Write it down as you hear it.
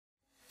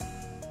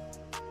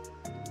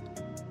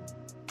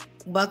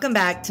Welcome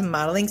back to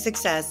Modeling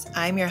Success.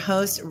 I'm your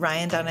host,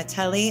 Ryan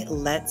Donatelli.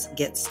 Let's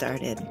get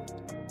started.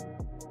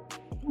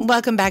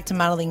 Welcome back to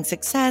Modeling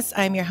Success.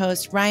 I'm your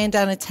host, Ryan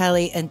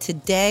Donatelli, and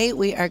today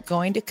we are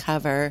going to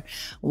cover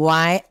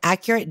why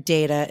accurate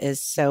data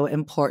is so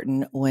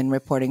important when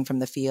reporting from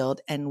the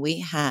field. And we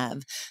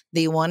have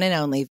the one and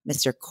only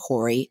Mr.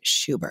 Cory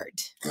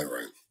Schubert. Hi,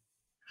 Ryan.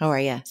 How are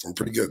you? I'm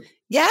pretty good.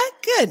 Yeah,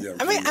 good. Yeah,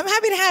 I'm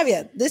happy to have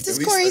you. This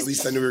is Cory's. At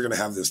least I knew we were going to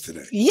have this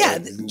today. Yeah.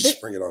 You didn't just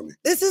bring it on me.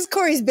 This is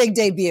Cory's big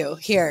debut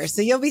here.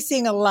 So you'll be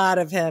seeing a lot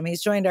of him.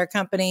 He's joined our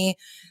company.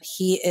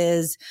 He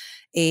is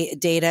a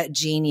data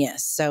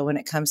genius. So when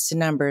it comes to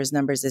numbers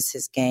is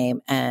his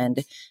game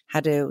and how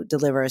to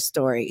deliver a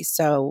story.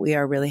 So we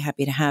are really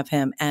happy to have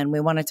him. And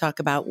we want to talk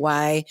about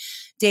why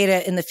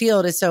data in the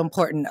field is so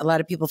important. A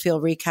lot of people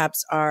feel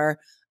recaps are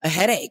a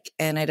headache,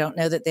 and I don't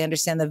know that they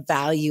understand the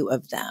value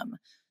of them.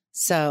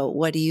 So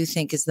what do you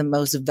think is the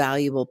most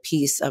valuable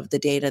piece of the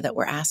data that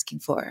we're asking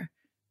for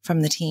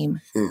from the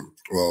team?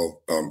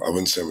 Well, I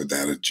wouldn't say I'm a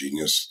data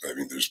genius. I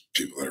mean, there's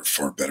people that are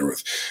far better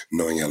with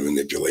knowing how to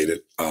manipulate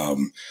it. I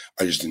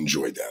just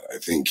enjoyed that. I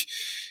think,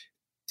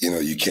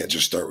 you can't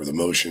just start with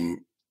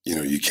emotion.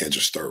 You can't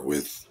just start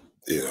with,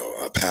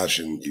 a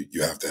passion.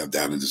 You have to have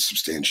data to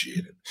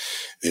substantiate it.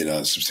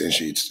 It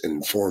substantiates and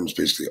informs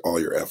basically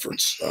all your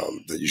efforts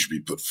that you should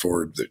be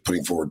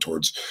putting forward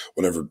towards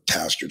whatever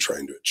task you're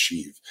trying to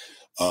achieve.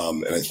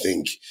 And I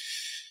think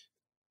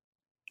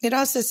it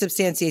also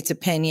substantiates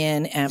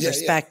opinion and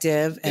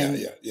perspective.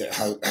 And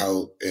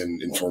how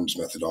and informs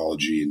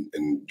methodology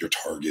and your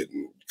target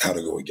and how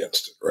to go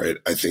against it. Right.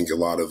 I think a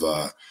lot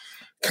of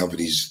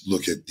companies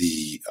look at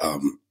the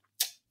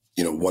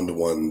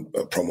one-to-one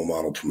promo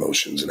model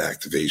promotions and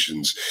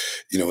activations,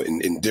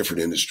 in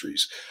different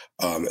industries,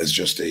 as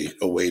just a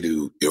way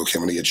to, okay,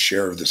 I'm going to get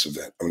share of this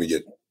event. I'm going to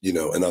get,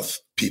 enough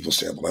people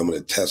sampled. I'm going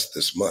to test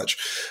this much.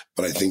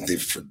 But I think they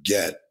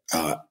forget,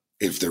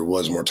 if there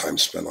was more time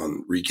spent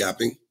on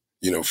recapping,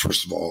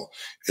 first of all,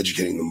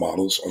 educating the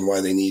models on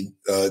why they need,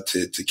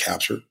 to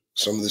capture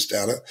some of this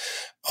data,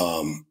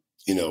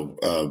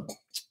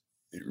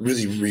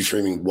 really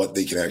reframing what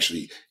they can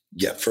actually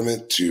get from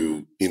it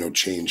to,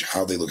 change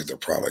how they look at their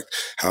product,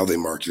 how they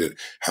market it,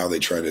 how they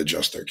try to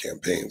adjust their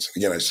campaigns.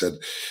 Again, I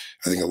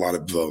think a lot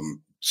of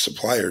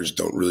suppliers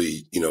don't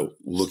really,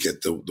 look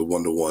at the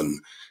one-to-one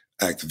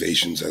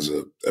activations as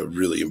a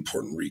really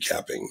important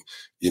recapping,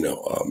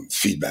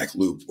 feedback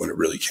loop when it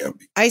really can't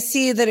be. I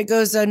see that it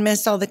goes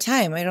unmissed all the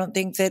time. I don't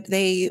think that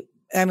a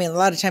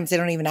lot of times they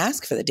don't even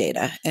ask for the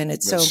data, and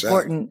it's That's so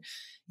important. Sad.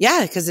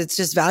 Yeah, because it's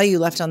just value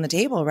left on the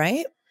table,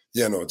 right?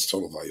 Yeah, no, it's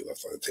total value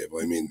left on the table.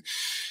 I mean,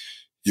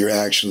 you're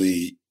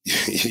actually,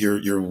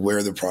 you're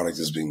where the product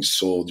is being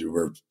sold. You're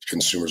where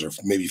consumers are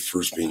maybe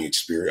first being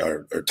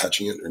experienced or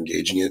touching it or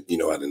engaging it,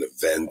 at an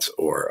event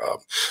or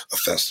a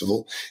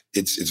festival.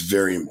 It's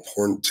very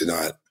important to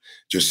not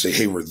just say,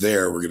 hey, we're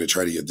there. We're going to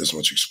try to get this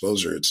much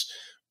exposure. It's,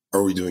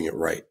 are we doing it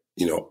right?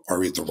 Are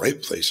we at the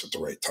right place at the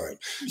right time?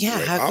 Yeah.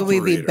 Right how can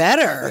we be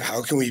better? Yeah,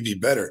 how can we be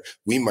better?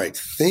 We might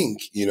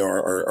think,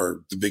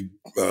 our the big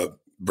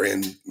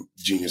brand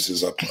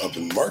geniuses up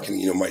in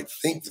marketing, might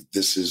think that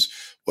this is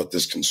what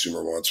this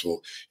consumer wants. Well,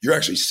 you're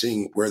actually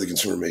seeing where the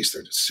consumer makes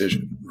their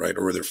decision, right?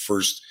 Or where they're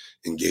first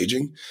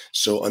engaging.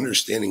 So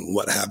understanding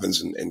what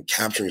happens and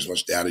capturing as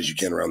much data as you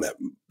can around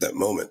that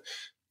moment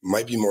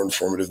might be more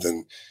informative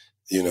than,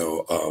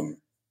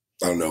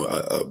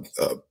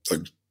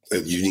 a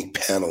unique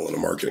panel in a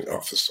marketing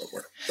office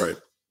somewhere, right?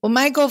 Well,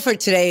 my goal for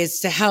today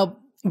is to help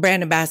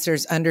brand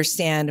ambassadors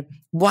understand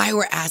why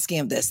we're asking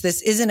of this.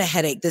 This isn't a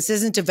headache. This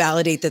isn't to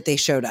validate that they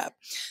showed up.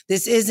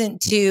 This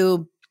isn't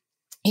to,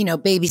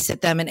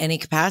 babysit them in any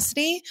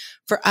capacity.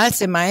 For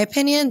us, in my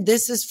opinion,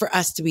 this is for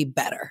us to be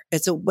better.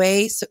 It's a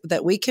way so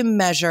that we can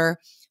measure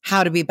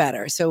how to be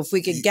better. So if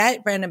we could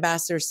get brand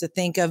ambassadors to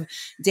think of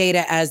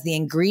data as the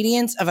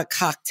ingredients of a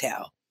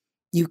cocktail,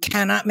 you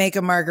cannot make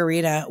a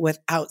margarita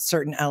without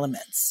certain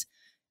elements.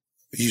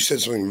 You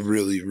said something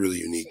really, really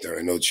unique there.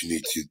 I know it's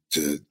unique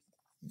to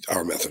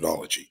our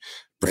methodology,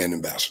 brand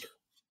ambassador.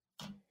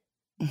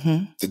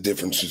 Mm-hmm. The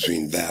difference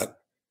between that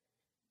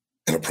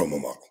and a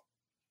promo model.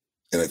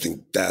 And I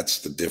think that's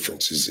the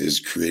difference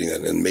is creating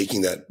that and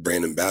making that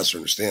brand ambassador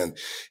understand,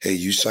 hey,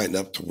 you signed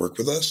up to work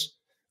with us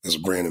as a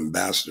brand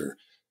ambassador.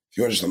 If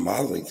you want just a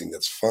modeling thing,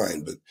 that's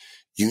fine. But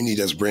you need,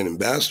 as a brand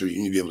ambassador,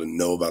 you need to be able to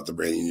know about the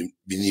brand. You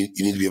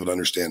need to be able to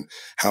understand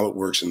how it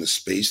works in the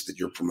space that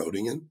you're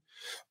promoting in,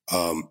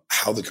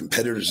 how the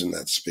competitors in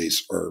that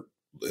space are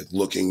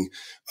looking,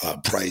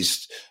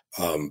 priced,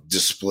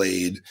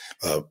 displayed,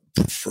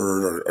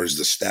 preferred, or is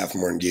the staff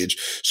more engaged?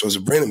 So as a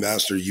brand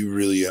ambassador,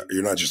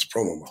 you're not just a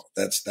promo model.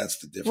 That's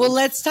the difference. Well,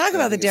 let's talk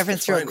about the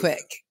difference real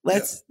quick.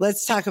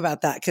 Let's talk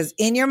about that, because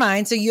in your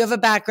mind, so you have a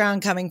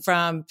background coming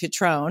from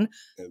Patron,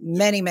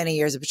 many, many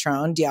years of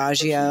Patron,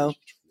 Diageo.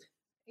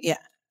 Yeah,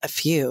 a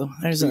few.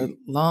 There's a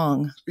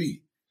long.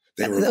 Three.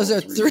 Those are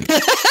three.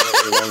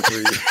 Long 3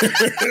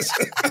 years.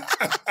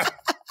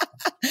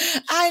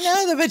 I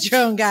know the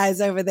Patron guys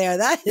over there.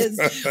 That is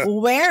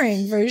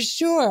wearing for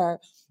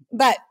sure.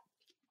 But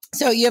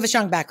So you have a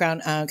strong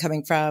background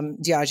coming from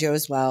Diageo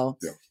as well,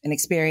 an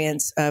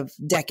experience of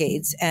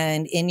decades.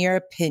 And in your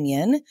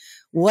opinion,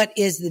 what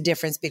is the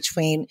difference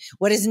between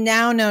what is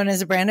now known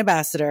as a brand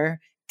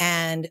ambassador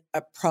and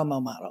a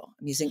promo model?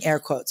 I'm using air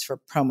quotes for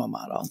promo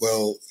model.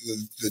 Well,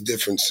 the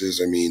difference is,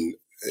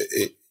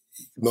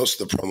 most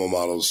of the promo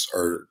models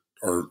are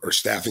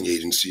staffing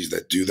agencies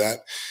that do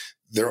that.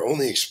 They're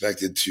only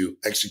expected to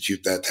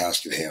execute that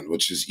task at hand,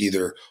 which is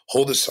either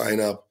hold a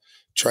sign up,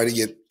 try to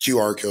get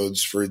QR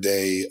codes for a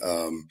day,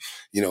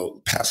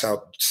 pass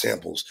out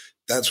samples.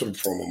 That's what a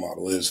promo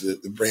model is.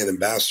 The brand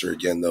ambassador,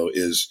 again, though,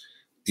 is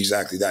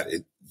exactly that.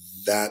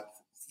 That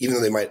even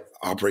though they might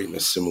operate in a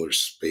similar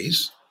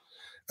space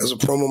as a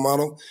promo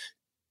model,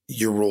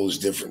 your role is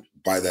different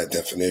by that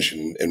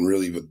definition. And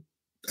really what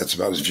that's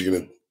about is if you're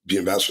going to be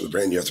ambassador of the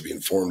brand, you have to be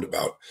informed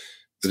about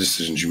the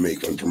decisions you make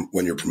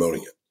when you're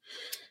promoting it.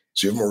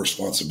 So you have more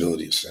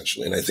responsibility,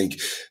 essentially. And I think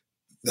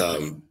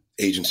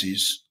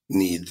agencies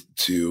need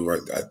to,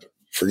 or I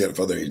forget if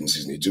other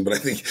agencies need to, but I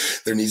think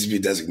there needs to be a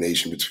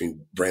designation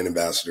between brand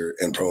ambassador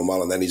and promo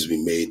model, and that needs to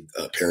be made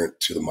apparent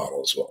to the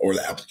model as well, or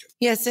the applicant.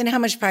 Yes, and how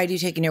much pride you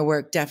take in your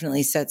work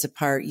definitely sets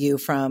apart you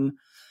from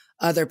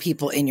other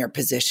people in your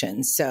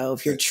position. So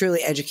if you're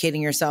truly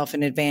educating yourself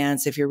in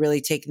advance, if you're really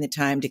taking the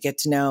time to get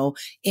to know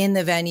in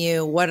the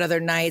venue, what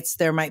other nights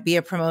there might be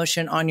a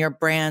promotion on your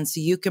brand, so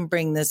you can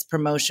bring this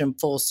promotion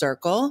full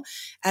circle,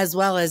 as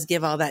well as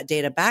give all that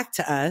data back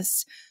to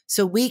us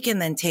so we can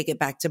then take it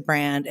back to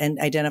brand and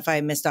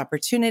identify missed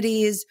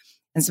opportunities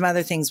and some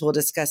other things we'll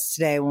discuss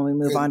today when we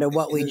move on to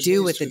what we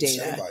do with the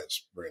data.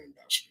 Brand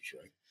ambassadors,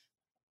 right?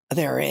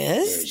 There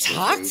is.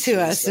 Talk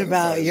to us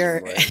about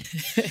your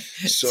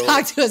So,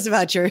 talk to us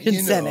about your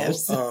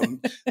incentives.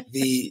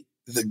 The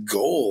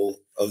goal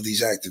of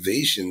these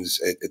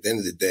activations at the end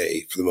of the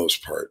day, for the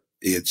most part,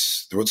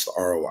 it's what's the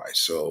ROI.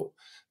 So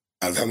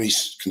how many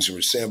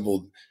consumers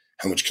sampled,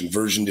 how much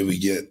conversion did we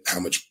get, how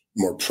much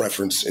more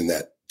preference in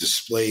that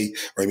display,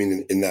 or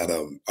in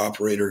that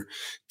operator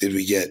did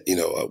we get,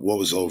 what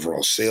was the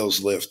overall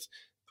sales lift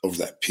over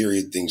that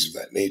period, things of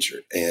that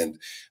nature. And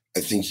I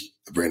think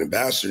a brand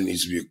ambassador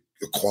needs to be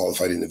a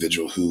qualified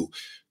individual who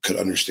could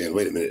understand,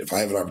 wait a minute, if I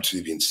have an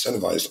opportunity to be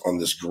incentivized on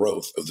this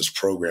growth of this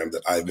program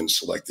that I've been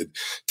selected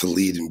to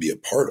lead and be a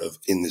part of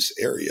in this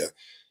area,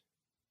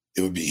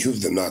 it would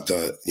behoove them not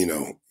to,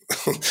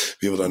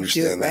 be able to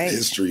understand that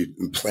history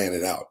and plan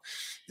it out.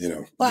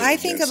 Well, I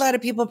think a lot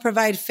of people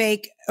provide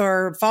fake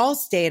or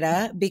false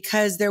data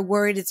because they're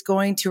worried it's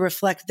going to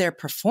reflect their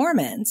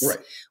performance. Right.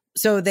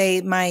 So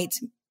they might,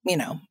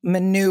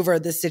 maneuver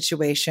the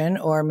situation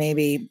or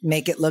maybe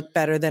make it look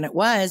better than it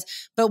was.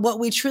 But what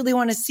we truly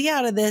want to see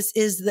out of this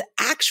is the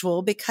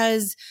actual,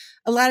 because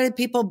a lot of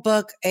people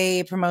book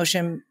a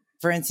promotion,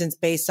 for instance,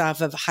 based off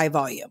of high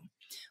volume.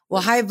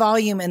 Well, high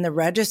volume in the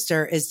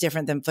register is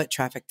different than foot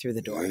traffic through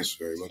the door. Yes,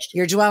 very much.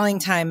 Your dwelling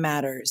time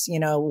matters.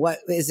 What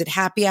is it?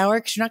 Happy hour?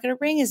 Because you're not going to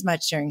ring as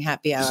much during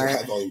happy hour. Is it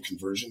high volume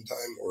conversion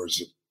time, or is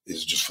it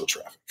just foot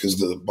traffic? Because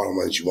the bottom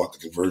line is you want the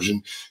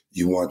conversion.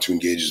 You want to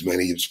engage as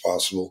many as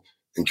possible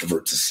and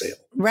convert to sale.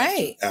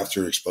 Right.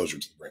 After exposure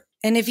to the brand.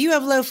 And if you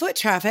have low foot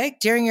traffic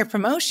during your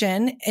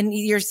promotion and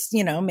you're,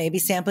 maybe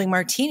sampling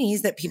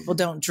martinis that people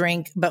don't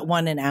drink but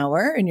one an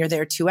hour and you're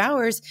there 2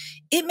 hours,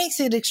 it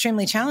makes it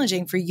extremely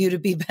challenging for you to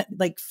be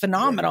like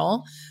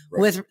phenomenal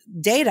with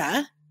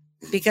data,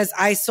 because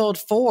I sold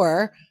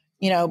 4,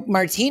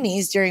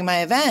 martinis during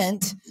my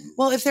event.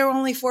 Well, if there were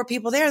only 4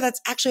 people there, that's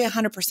actually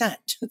 100%.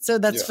 So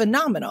that's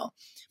phenomenal.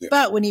 Yeah.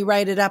 But when you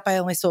write it up, I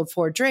only sold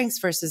 4 drinks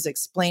versus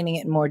explaining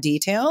it in more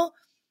detail.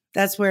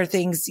 That's where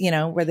things,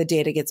 where the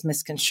data gets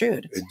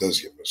misconstrued. It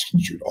does get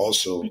misconstrued.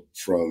 Also,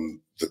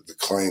 from the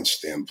client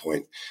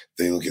standpoint,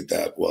 they look at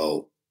that,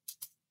 well,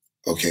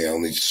 okay, I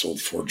only sold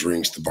 4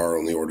 drinks. The bar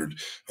only ordered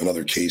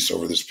another case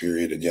over this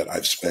period, and yet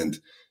I've spent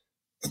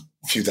a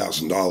few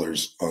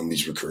 $1,000s on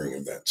these recurring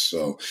events.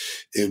 So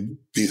it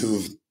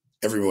behooved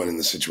everyone in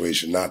the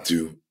situation not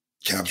to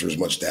capture as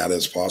much data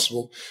as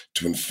possible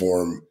to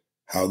inform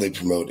how they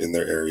promote in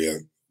their area,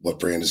 what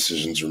brand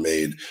decisions are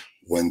made,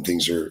 when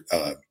things are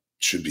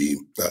should be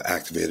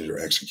activated or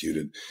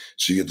executed,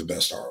 so you get the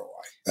best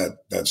ROI.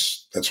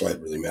 That's why it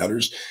really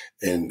matters.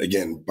 And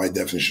again, by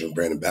definition of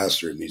brand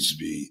ambassador, it needs to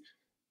be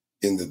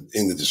in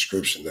the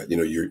description that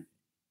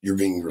you're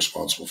being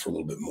responsible for a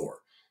little bit more.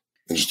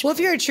 Well, if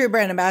you're a true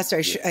brand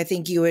ambassador, I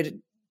think you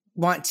would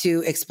want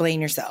to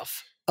explain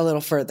yourself a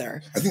little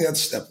further. I think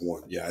that's step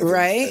one. Yeah,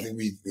 right. I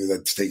think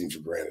that's taken for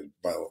granted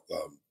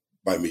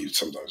by me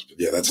sometimes, but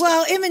yeah, that's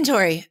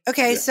inventory.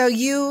 Okay. Yeah. So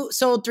you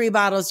sold 3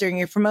 bottles during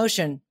your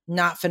promotion.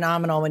 Not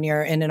phenomenal when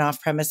you're in an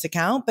off-premise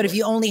account, but if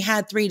you only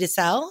had 3 to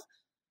sell,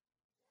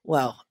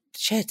 well,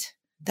 shit,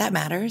 that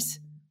matters,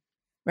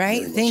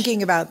 right?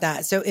 Thinking about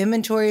that. So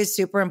inventory is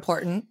super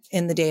important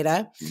in the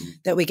data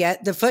that we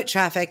get. The foot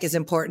traffic is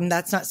important.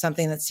 That's not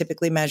something that's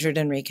typically measured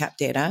in recap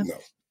data. No.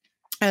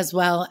 As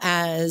well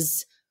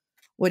as,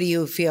 what do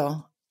you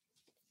feel?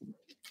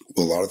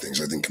 Well, a lot of things.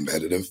 I think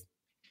competitive.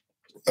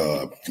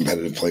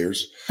 competitive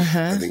players.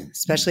 Uh-huh. I think,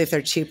 especially if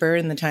they're cheaper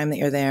in the time that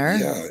you're there.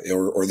 Yeah,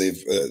 or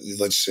they've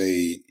let's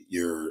say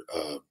you're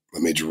a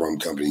major rum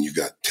company and you've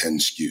got 10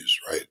 SKUs,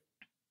 right?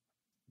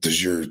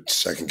 Does your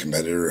second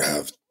competitor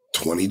have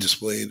 20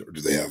 displayed, or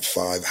do they have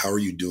 5? How are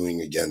you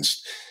doing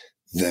against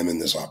them in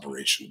this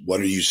operation?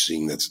 What are you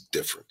seeing that's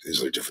different? Is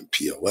there different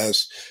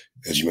PLS?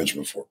 As you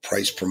mentioned before,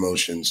 price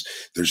promotions.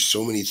 There's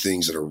so many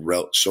things that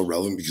are so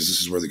relevant because this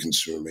is where the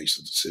consumer makes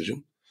the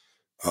decision.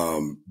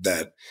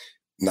 That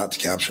not to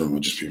capture them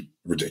would just be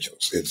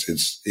ridiculous.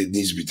 It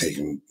needs to be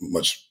taken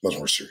much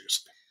more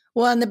seriously.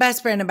 Well, and the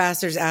best brand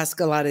ambassadors ask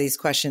a lot of these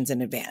questions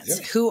in advance.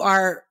 Yeah. Who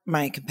are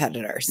my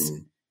competitors?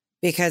 Mm-hmm.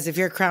 Because if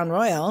you're Crown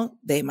Royal,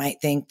 they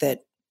might think that,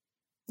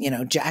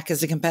 Jack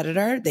is a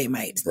competitor. They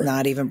might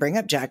not even bring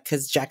up Jack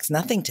because Jack's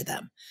nothing to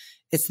them.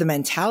 It's the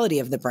mentality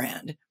of the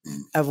brand,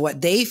 of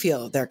what they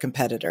feel their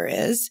competitor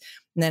is.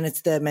 And then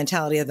it's the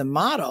mentality of the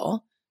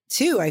model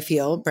too, I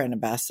feel, brand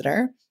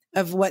ambassador,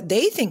 of what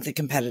they think the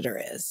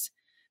competitor is.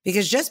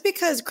 Because just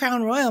because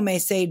Crown Royal may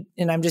say,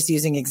 and I'm just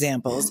using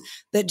examples,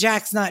 that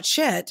Jack's not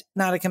shit,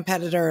 not a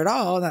competitor at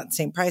all, not the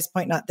same price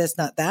point, not this,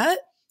 not that,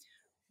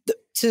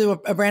 to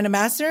a brand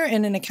ambassador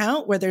in an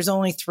account where there's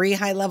only 3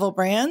 high-level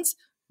brands,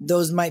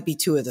 those might be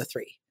 2 of the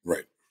 3.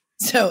 Right.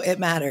 So it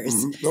matters.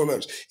 Mm-hmm. No, it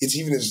matters. It's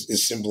even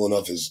as simple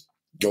enough as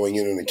going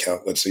in an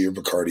account. Let's say you're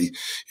Bacardi,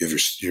 you have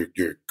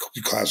your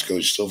Classico,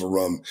 your silver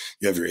rum,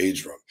 you have your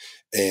aged rum,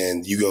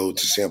 and you go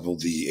to sample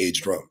the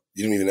aged rum.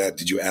 You don't even ask,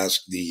 did you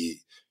ask the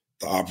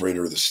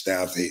operator or the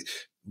staff, hey,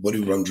 what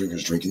do rum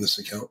drinkers drink in this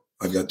account?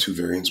 I've got 2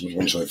 variants. Which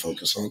one should I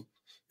focus on?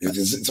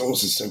 It's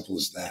almost as simple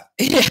as that.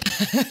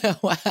 Yeah.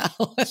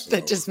 Wow. So,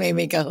 that just made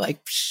me go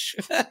like,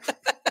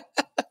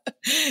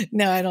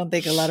 no, I don't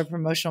think a lot of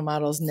promotional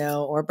models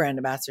know, or brand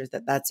ambassadors,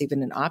 that that's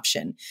even an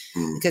option.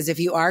 Because if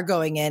you are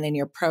going in and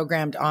you're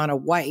programmed on a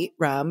white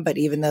rum, but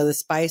even though the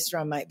spiced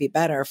rum might be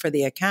better for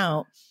the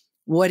account,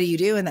 what do you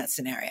do in that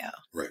scenario?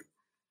 Right.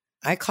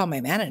 I call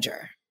my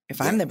manager. If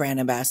I'm the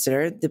brand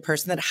ambassador, the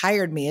person that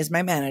hired me is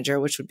my manager,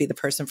 which would be the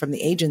person from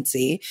the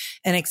agency,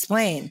 and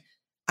explain,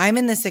 I'm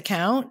in this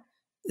account.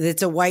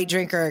 It's a white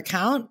drinker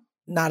account,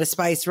 not a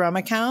spiced rum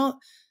account.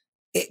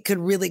 It could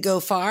really go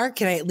far.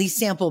 Can I at least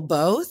sample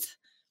both,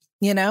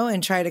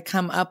 and try to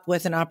come up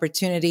with an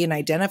opportunity and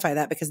identify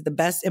that? Because the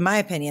best, in my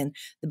opinion,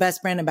 the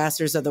best brand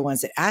ambassadors are the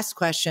ones that ask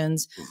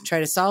questions, try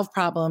to solve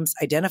problems,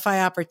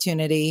 identify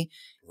opportunity,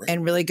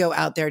 and really go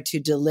out there to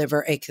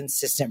deliver a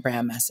consistent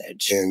brand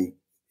message. And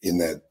in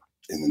the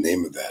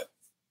name of that,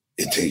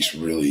 it takes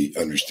really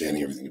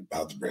understanding everything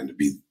about the brand to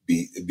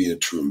be a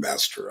true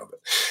ambassador of it.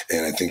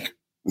 And I think,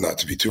 not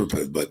to be too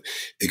repetitive, but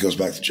it goes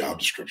back to job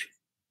description,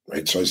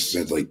 right? So I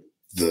said, like,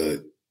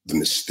 the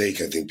mistake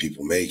I think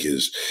people make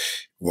is,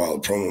 while a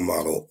promo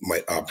model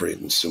might operate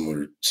in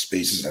similar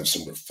spaces, have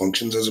similar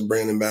functions as a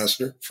brand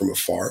ambassador from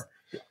afar,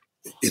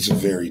 it's a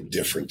very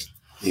different,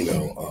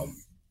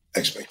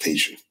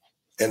 expectation.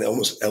 And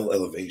almost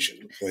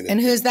elevation. And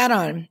who's that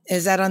on?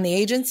 Is that on the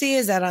agency?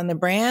 Is that on the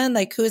brand?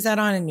 Like, who is that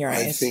on in your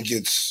eyes? I think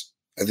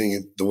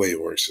the way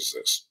it works is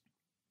this.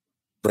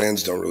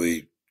 Brands don't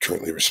really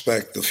currently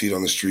respect the feet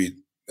on the street,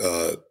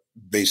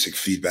 basic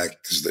feedback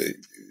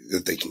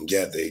that they can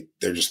get.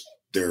 They're just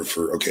there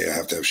for, okay, I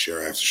have to have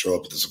share. I have to show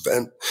up at this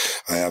event.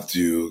 I have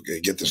to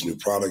get this new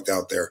product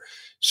out there.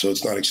 So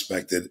it's not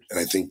expected. And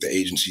I think the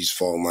agencies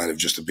fall in line of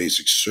just a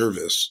basic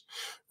service,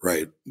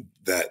 right?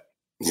 That,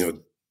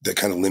 that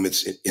kind of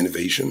limits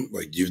innovation,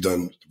 like you've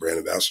done the brand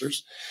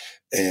ambassadors.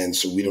 And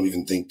so we don't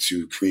even think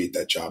to create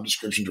that job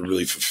description to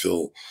really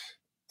fulfill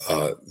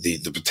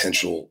the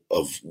potential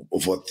of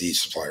what the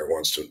supplier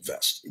wants to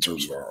invest in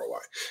terms of ROI.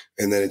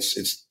 And then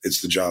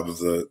it's the job of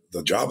the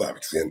job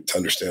advocate to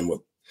understand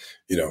what,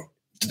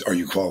 are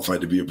you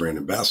qualified to be a brand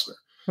ambassador?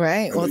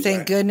 Right. Well,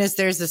 thank goodness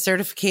there's a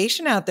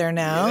certification out there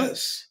now.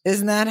 Yes.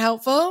 Isn't that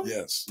helpful?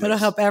 Yes. It'll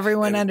help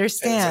everyone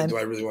understand. And do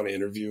I really want to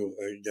interview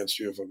against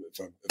you if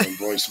I'm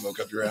blowing smoke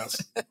up your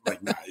ass?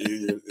 Like, nah,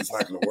 it's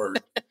not going to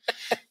work.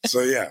 So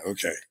yeah,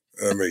 okay,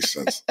 that makes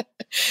sense.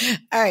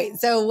 All right.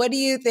 So what do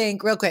you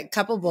think? Real quick,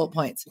 couple bullet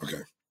points.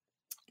 Okay.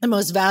 The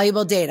most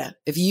valuable data.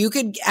 If you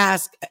could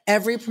ask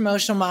every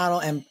promotional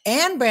model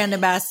and brand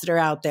ambassador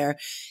out there,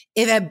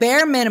 if at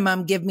bare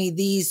minimum, give me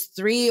these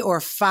 3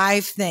 or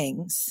 5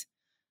 things.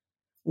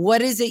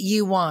 What is it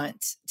you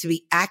want to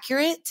be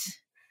accurate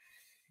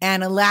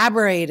and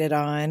elaborated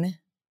on?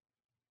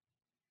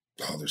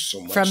 Oh, there's so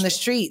much from stuff. The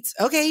streets.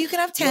 Okay, you can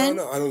have 10.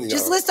 No, I don't need.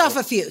 Just list off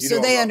a few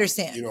so they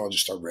understand. I'll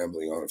just start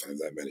rambling on if I have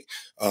that many.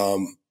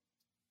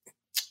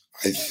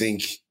 I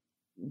think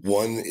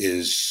one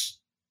is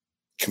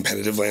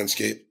competitive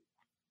landscape.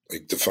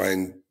 Like,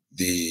 define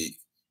the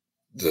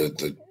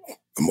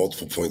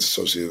multiple points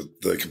associated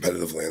with the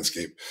competitive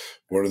landscape.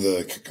 What are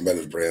the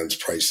competitive brands,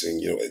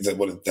 pricing?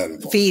 What that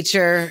involves?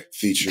 Feature,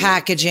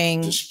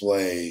 packaging,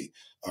 display,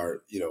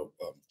 are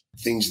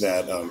things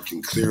that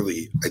can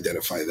clearly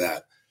identify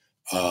that.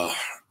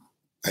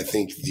 I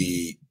think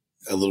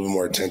a little bit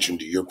more attention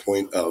to your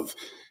point of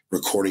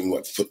recording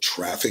what foot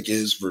traffic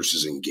is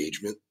versus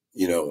engagement.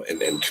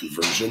 and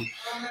conversion,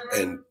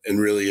 and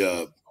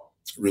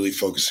really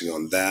focusing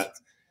on that.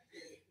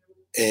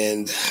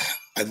 And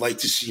I'd like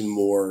to see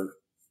more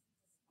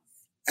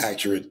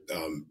accurate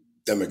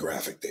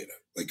demographic data,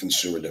 like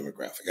consumer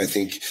demographic. I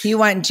think you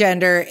want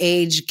gender,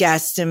 age,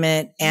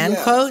 guesstimate, and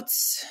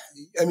quotes.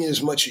 I mean,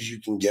 as much as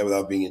you can get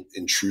without being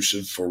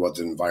intrusive for what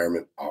the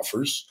environment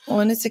offers.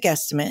 Well, and it's a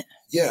guesstimate.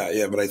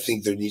 Yeah. But I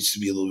think there needs to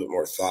be a little bit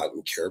more thought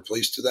and care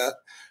placed to that,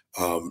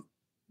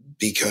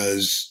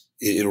 because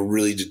it'll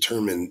really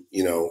determine,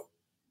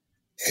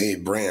 hey,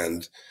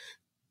 brand,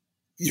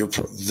 your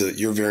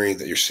variant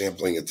that you're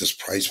sampling at this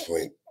price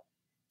point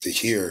to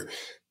here,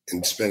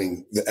 and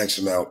spending the X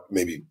amount,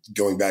 maybe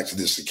going back to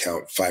this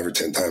account 5 or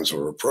 10 times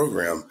over a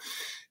program,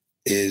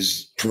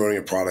 is promoting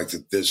a product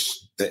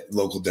that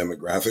local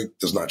demographic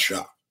does not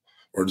shop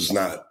or does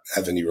not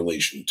have any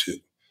relation to.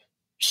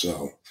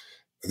 So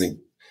I think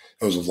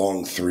that was a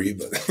long 3,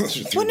 but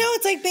well, no,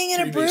 it's like being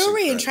in a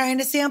brewery and trying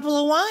to sample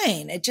a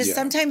wine. It just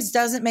sometimes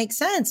doesn't make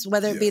sense,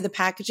 whether it be the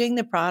packaging,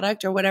 the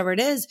product, or whatever it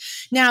is.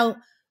 Now,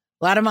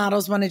 a lot of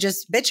models want to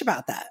just bitch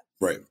about that.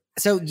 Right.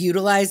 So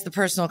utilize the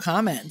personal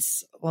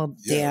comments. Well,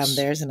 damn,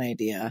 there's an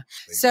idea.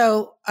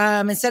 So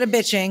instead of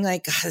bitching,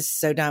 like, this is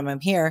so dumb,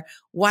 I'm here.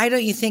 Why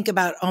don't you think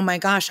about, oh my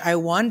gosh, I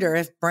wonder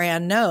if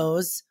brand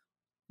knows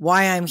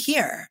why I'm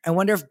here. I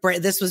wonder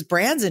if this was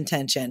brand's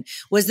intention.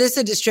 Was this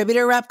a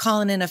distributor rep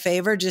calling in a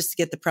favor just to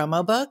get the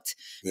promo booked?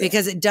 Yeah.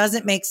 Because it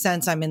doesn't make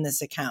sense I'm in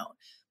this account.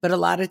 But a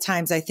lot of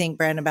times I think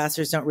brand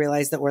ambassadors don't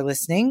realize that we're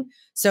listening.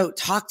 So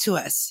talk to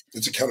us.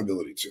 It's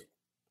accountability too.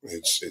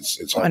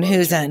 It's on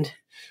whose end?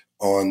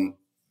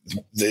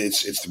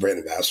 It's the brand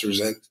ambassador's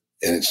end,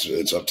 and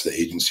it's up to the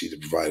agency to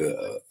provide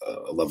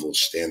a level of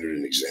standard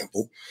and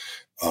example.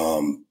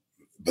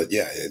 But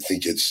yeah, I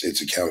think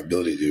it's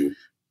accountability to,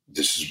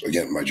 this is,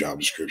 again, my job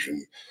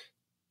description.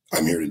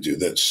 I'm here to do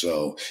this.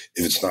 So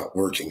if it's not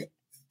working,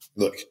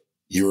 look,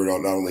 you're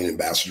not only an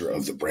ambassador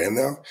of the brand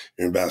now,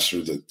 you're an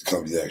ambassador of the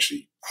company that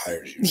actually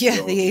hired you.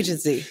 Yeah, the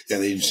agency. Yeah,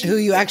 the agency. Who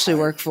you actually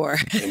work for.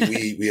 And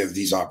we have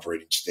these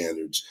operating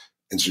standards.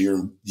 And so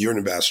you're an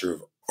ambassador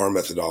of our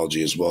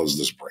methodology as well as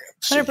this brand.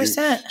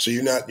 100%. So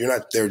you're not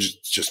there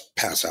just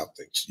pass out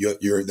things.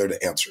 You're there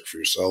to answer it for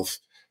yourself.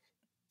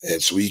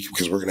 And so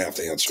because we're going to have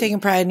to answer. Taking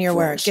pride in your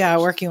work. Ourselves. Yeah.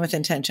 Working with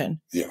intention.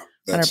 Yeah.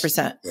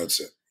 100%. That's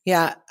it.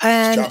 Yeah.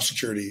 And job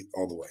security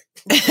all the way.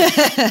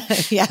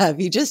 Yeah.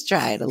 If you just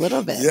tried a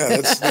little bit.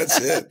 Yeah. That's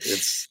it.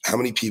 It's how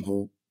many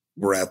people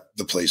were at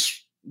the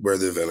place where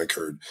the event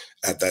occurred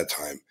at that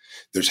time.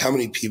 There's how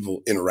many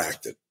people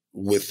interacted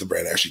with the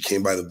brand, actually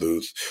came by the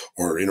booth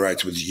or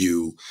interacted with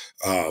you,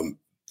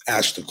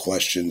 asked the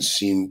questions,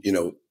 seen,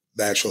 the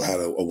actual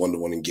had a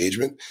one-to-one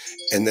engagement.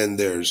 And then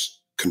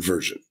there's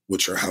conversion,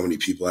 which are how many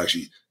people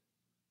actually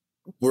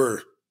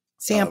were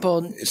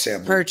sampled,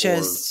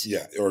 purchased,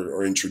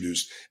 or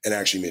introduced and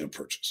actually made a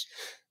purchase.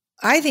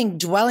 I think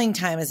dwelling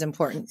time is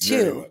important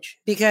too,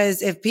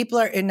 because if people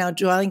are in now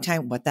dwelling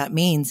time, what that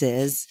means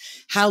is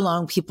how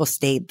long people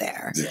stayed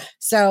there. Yeah.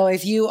 So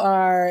if you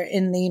are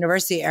in the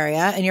university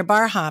area and you're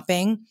bar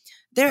hopping,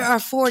 there are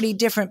 40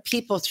 different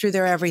people through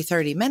there every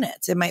 30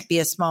 minutes. It might be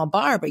a small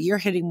bar, but you're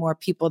hitting more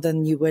people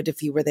than you would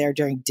if you were there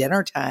during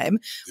dinner time,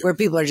 where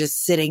people are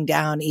just sitting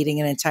down,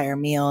 eating an entire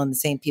meal, and the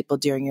same people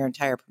during your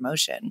entire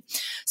promotion.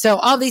 So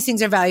all these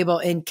things are valuable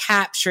in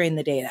capturing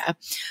the data.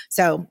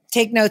 So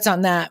take notes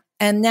on that.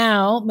 And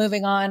now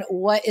moving on,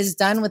 what is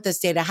done with this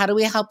data? How do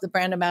we help the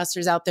brand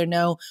ambassadors out there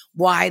know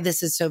why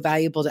this is so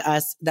valuable to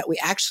us, that we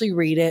actually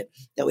read it,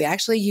 that we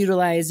actually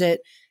utilize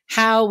it,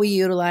 how we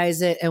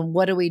utilize it, and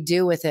what do we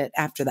do with it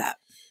after that?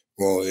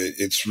 Well,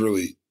 it's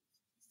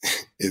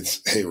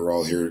hey, we're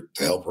all here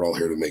to help. We're all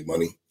here to make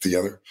money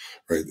together,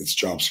 right? It's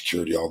job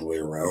security all the way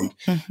around.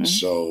 Mm-hmm.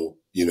 So,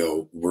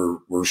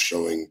 we're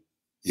showing,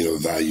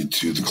 value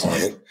to the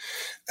client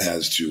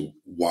as to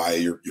why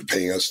you're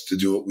paying us to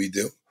do what we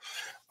do.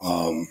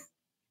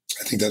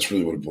 I think that's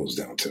really what it boils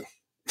down to.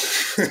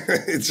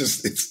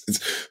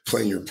 It's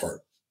playing your part.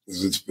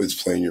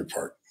 It's playing your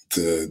part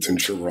to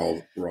ensure we're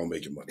all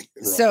making money.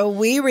 So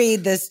we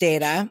read this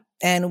data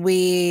and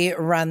we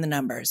run the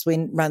numbers.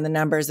 We run the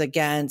numbers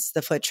against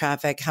the foot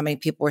traffic, how many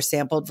people were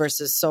sampled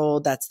versus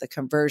sold. That's the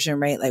conversion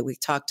rate, like we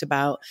talked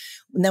about.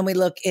 And then we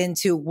look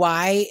into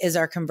why is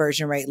our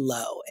conversion rate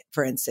low,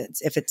 for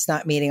instance, if it's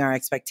not meeting our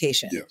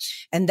expectation.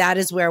 Yes. And that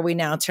is where we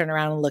now turn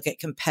around and look at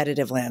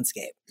competitive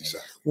landscape.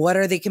 Exactly. What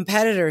are the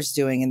competitors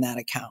doing in that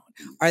account?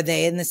 Are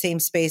they in the same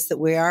space that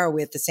we are? Are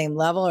we at the same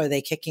level? Are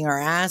they kicking our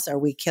ass? Are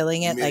we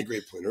killing it? You made a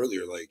great point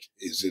earlier. Like,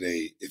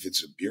 if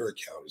it's a beer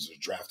account, is it a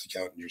draft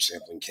account and you're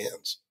sampling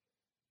cans?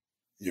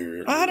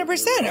 You're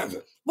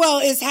 100%. Well,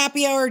 is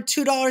happy hour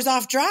 $2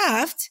 off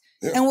draft?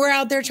 Yeah. And we're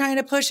out there trying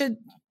to push a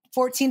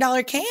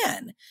 $14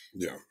 can.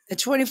 Yeah. A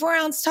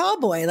 24-ounce tall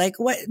boy. Like,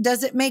 what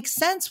does it make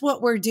sense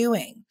what we're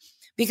doing?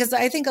 Because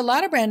I think a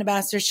lot of brand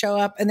ambassadors show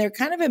up and they're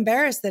kind of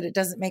embarrassed that it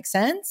doesn't make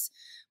sense.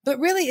 but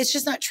really it's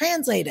just not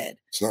translated.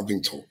 It's not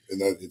being told.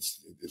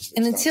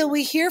 And until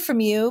we hear from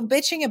you,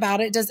 bitching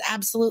about it does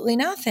absolutely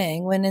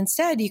nothing. When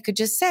instead you could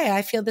just say,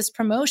 I feel this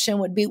promotion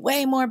would be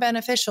way more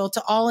beneficial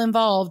to all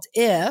involved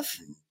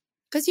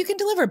because you can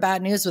deliver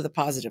bad news with a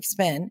positive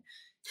spin.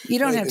 You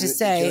don't have to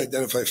say. You can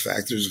identify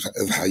factors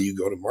of how you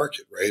go to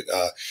market, right?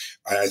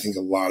 I think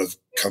a lot of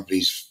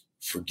companies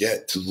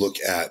forget to look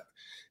at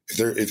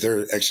if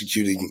they're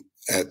executing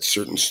at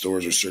certain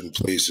stores or certain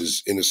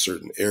places in a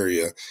certain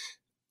area,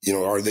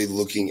 are they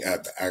looking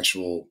at the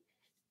actual,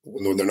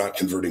 when they're not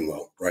converting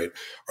well, right?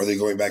 Are they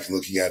going back and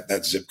looking at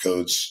that zip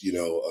codes,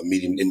 a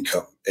median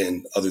income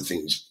and other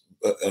things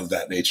of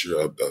that nature?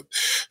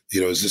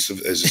 Is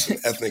this an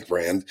ethnic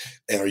brand?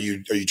 And are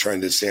you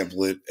trying to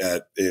sample it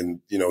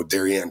in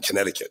Darien,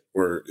 Connecticut,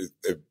 where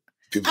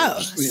people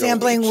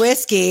sampling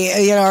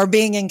whiskey, or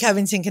being in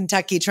Covington,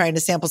 Kentucky, trying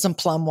to sample some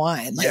plum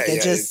wine.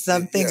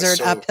 Some things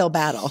are an uphill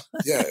battle.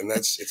 Yeah. And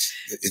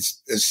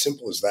it's as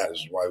simple as that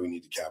is why we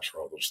need to capture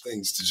all those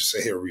things to just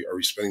say, hey, are we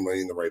spending money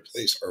in the right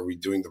place? Are we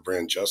doing the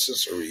brand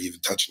justice? Are we even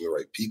touching the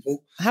right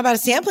people? How about a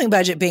sampling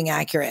budget being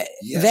accurate?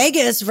 Yes.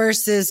 Vegas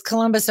versus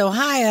Columbus,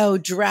 Ohio,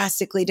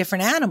 drastically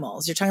different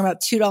animals. You're talking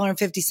about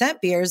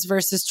 $2.50 beers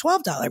versus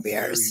 $12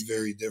 beers. Very,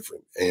 very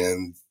different.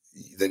 And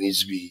that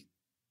needs to be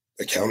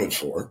accounted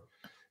for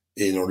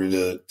in order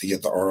to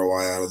get the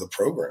ROI out of the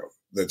program.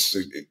 That's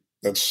what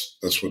that's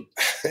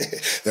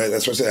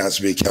what it has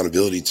to be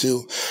accountability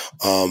too.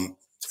 And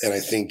I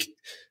think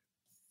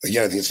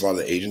it's a lot of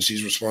the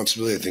agency's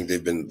responsibility. I think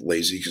they've been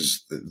lazy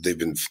because they've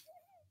been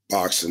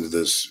boxed into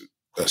this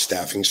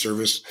staffing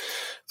service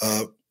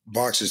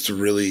boxes to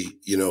really,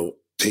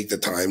 take the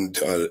time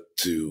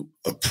to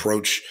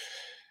approach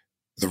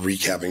the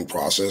recapping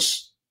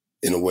process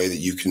in a way that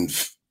you can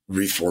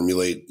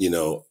reformulate,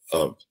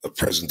 a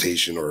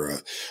presentation or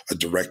a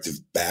directive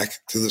back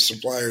to the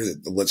supplier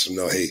that lets them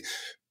know, hey,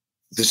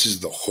 this is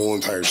the whole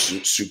entire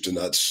soup to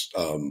nuts.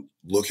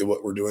 Look at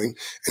what we're doing,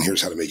 and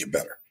here's how to make it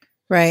better.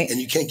 Right. And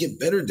you can't get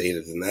better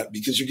data than that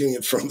because you're getting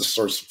it from the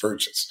source of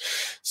purchase.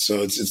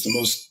 So it's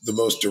the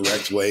most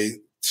direct way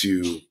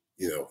to,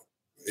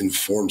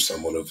 inform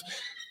someone of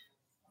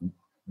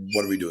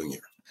what are we doing here.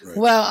 Right.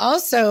 Well,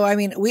 also,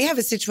 we have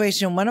a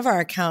situation, one of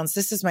our accounts,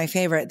 this is my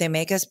favorite. They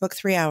make us book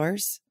 3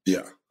 hours.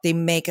 Yeah. They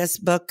make us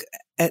book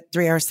at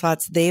 3 hour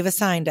slots they've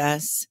assigned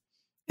us.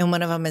 And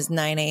one of them is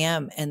 9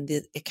 a.m. and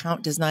the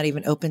account does not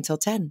even open till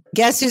 10.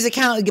 Guess whose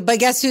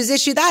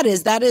issue that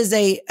is? That is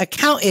a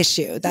account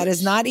issue. That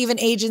is not even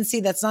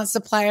agency. That's not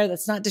supplier.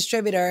 That's not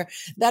distributor.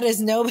 That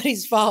is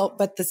nobody's fault,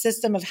 but the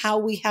system of how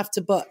we have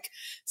to book.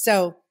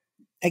 So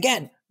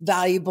again,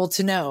 valuable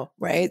to know,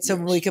 right? So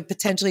we could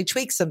potentially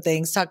tweak some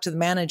things, talk to the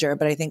manager,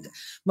 but I think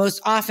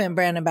most often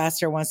brand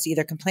ambassador wants to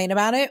either complain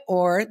about it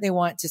or they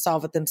want to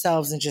solve it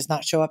themselves and just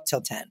not show up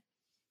till 10.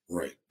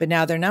 Right. But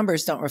now their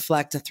numbers don't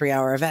reflect a 3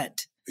 hour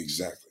event.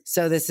 Exactly.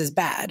 So this is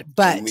bad,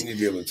 but and we need to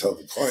be able to tell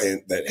the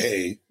client that,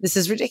 hey, this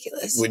is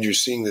ridiculous. When you're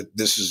seeing that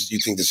you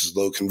think this is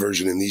low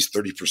conversion in these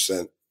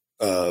 30%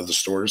 of the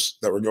stores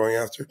that we're going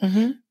after,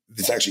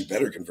 it's actually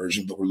better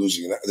conversion, but we're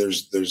losing it.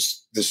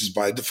 This is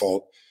by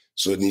default.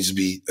 So it needs to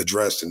be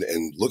addressed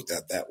and looked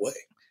at that way.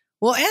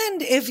 Well,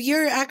 and if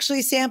you're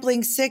actually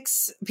sampling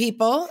 6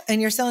 people and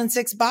you're selling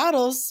 6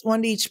 bottles,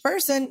 1 to each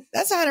person,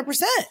 that's 100%.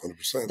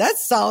 100%.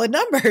 That's solid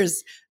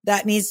numbers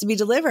that needs to be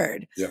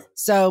delivered. Yeah.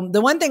 So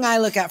the one thing I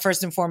look at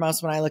first and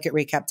foremost when I look at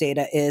recap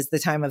data is the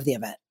time of the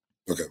event.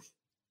 Okay.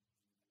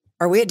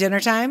 Are we at dinner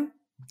time?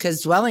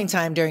 Because dwelling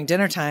time during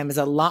dinner time is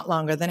a lot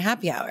longer than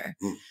happy hour.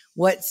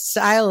 What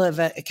style of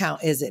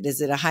account is it? Is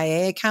it a high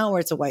A account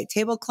where it's a white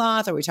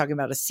tablecloth? Are we talking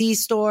about a C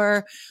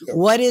store? Yeah.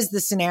 What is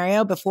the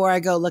scenario? Before I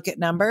go look at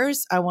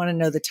numbers, I want to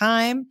know the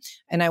time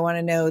and I want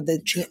to know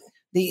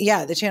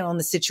the channel and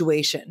the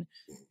situation.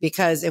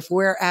 Because if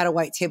we're at a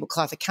white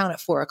tablecloth account at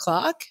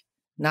 4:00,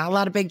 not a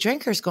lot of big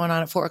drinkers going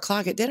on at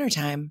 4:00 at dinner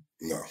time.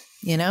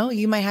 No.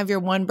 You might have your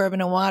 1 bourbon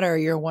and water or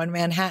your 1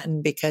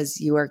 Manhattan because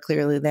you are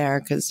clearly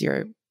there because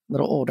you're a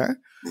little older.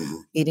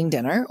 Eating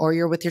dinner, or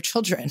you're with your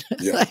children,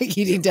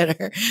 eating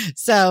dinner.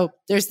 So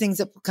there's things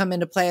that come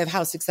into play of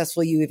how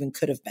successful you even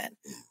could have been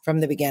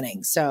from the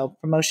beginning. So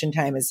promotion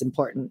time is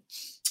important.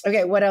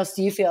 Okay. What else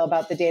do you feel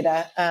about the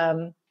data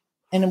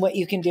and what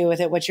you can do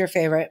with it? What's your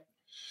favorite?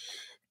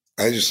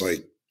 I just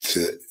like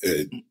to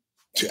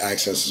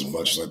access as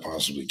much as I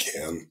possibly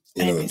can.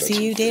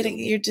 See you data.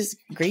 You're just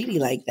greedy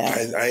like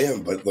that. I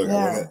am, but look,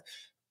 I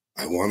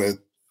want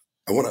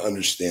to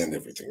understand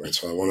everything, right?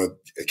 So I want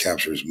to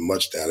capture as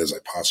much data as I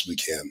possibly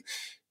can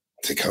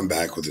to come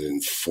back with an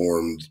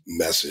informed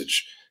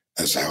message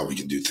as to how we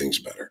can do things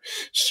better.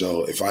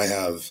 So if I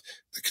have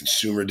the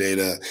consumer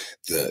data,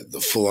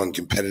 the full-on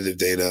competitive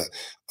data,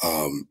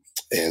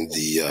 and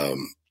the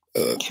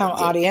count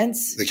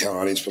audience,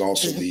 but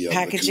also the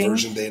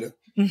conversion data,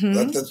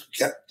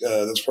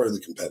 that's part of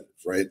the competitive,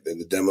 right? And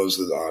the demos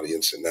of the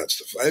audience and that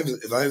stuff.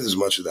 If I have as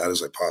much of that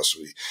as I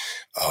possibly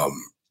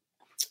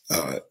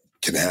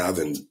can have,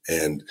 and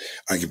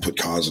I can put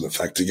cause and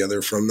effect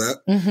together from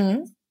that,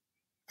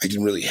 I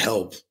can really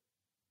help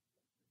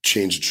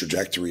change the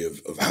trajectory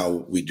of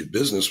how we do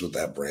business with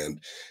that brand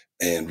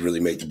and really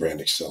make the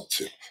brand excel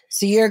too.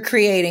 So you're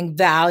creating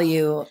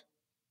value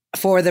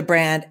for the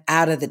brand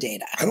out of the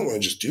data. I don't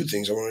want to just do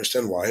things. I want to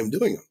understand why I'm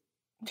doing them.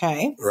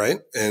 Okay. Right.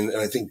 And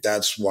I think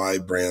that's why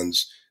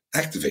brands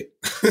activate.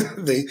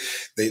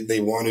 they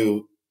want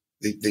to,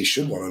 they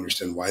should want to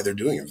understand why they're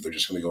doing it. If they're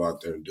just going to go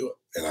out there and do it.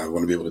 And I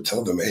want to be able to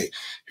tell them, hey,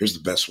 here's the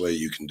best way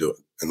you can do it.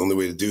 And the only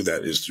way to do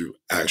that is through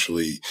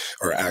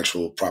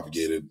actual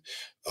propagated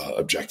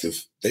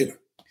objective data.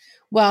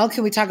 Well,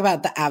 can we talk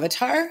about the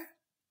avatar?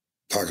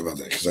 Talk about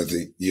that, because I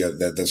think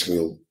that's going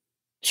to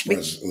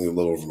surprise a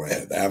little over my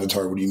head. The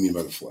avatar. What do you mean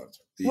by the flood?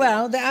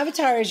 Well, the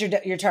avatar is your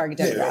target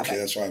demographic. Yeah, okay,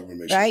 that's why I want to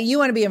make sure. Right, you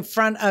want to be in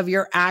front of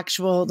your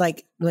actual,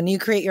 like when you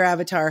create your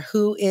avatar.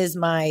 Who is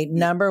my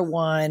number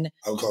one?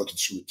 I would call it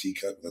consumer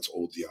teacup. That's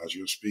old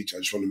Diageo speaks. I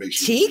just want to make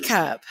sure.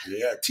 Teacup.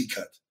 Yeah,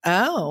 teacup.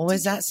 Oh, what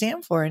does that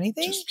stand for?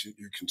 Anything? Just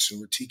your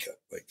consumer teacup,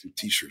 like the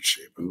T-shirt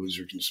shape. Who is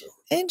your consumer?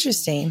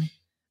 Interesting.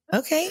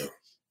 Okay. Yeah.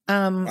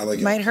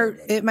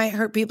 It might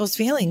hurt people's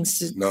feelings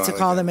to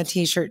call them a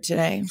T-shirt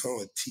today.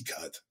 Oh, a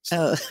teacut.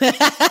 Oh.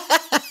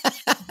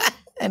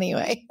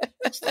 Anyway,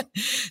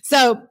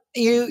 so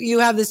you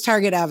have this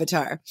target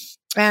avatar,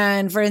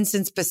 and for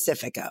instance,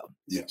 Pacifico.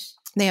 Yes.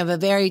 They have a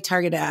very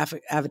targeted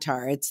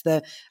avatar. It's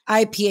the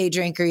IPA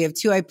drinker. You have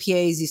 2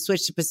 IPAs. You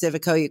switch to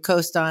Pacifico. You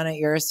coast on it.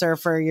 You're a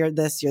surfer. You're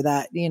this. You're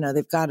that. You know,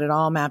 they've got it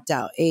all mapped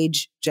out: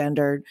 age,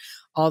 gender,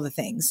 all the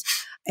things.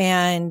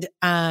 And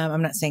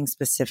I'm not saying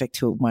specific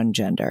to one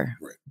gender,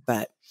 right.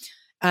 But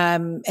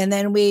and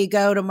then we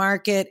go to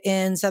market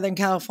in Southern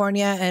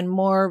California, and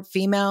more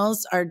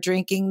females are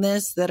drinking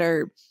this that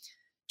are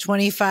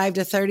 25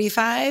 to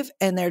 35,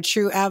 and their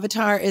true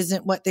avatar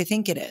isn't what they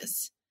think it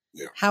is.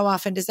 Yeah. How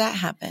often does that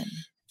happen?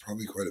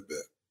 Probably quite a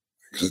bit,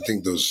 because I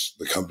think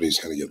the companies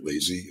kind of get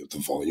lazy with the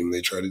volume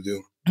they try to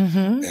do,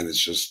 mm-hmm. and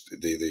it's just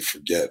they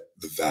forget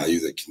the value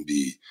that can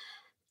be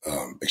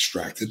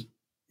extracted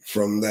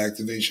from the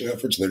activation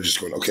efforts. And they're just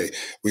going, okay,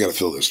 we got to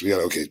fill this. We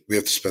have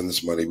to spend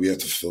this money. We have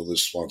to fill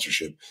this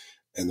sponsorship.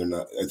 And they're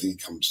not, I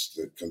think it's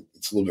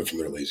a little bit from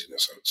their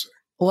laziness, I would say.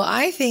 Well,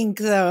 I think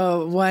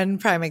the one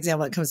prime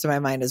example that comes to my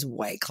mind is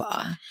White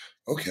Claw.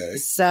 Okay.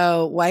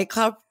 So White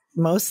Claw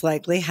most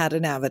likely had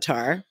an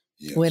avatar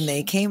when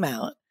they came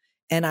out.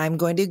 And I'm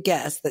going to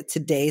guess that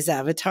today's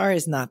avatar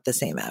is not the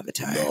same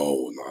avatar.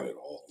 No, not at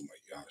all. Oh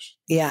my gosh.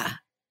 Yeah.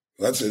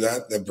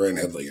 That brand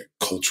had like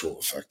a cultural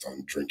effect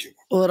on drinking.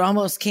 Well, it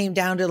almost came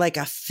down to like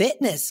a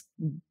fitness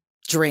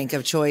drink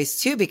of choice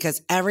too,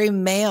 because every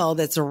male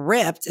that's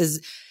ripped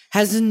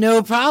has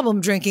no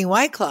problem drinking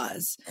White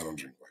Claws. I don't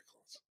drink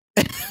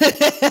White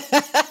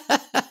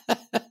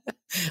Claws.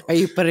 Are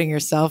you putting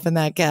yourself in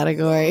that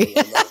category?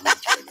 No, I'm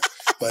not right now.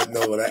 But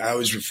no, I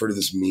always refer to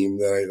this meme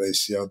that I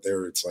see out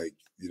there. It's like,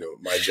 you know,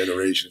 my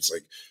generation, it's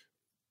like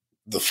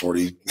the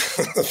 40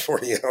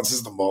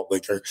 ounces, the malt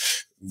liquor.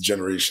 The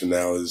generation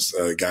now is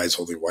guys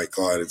holding White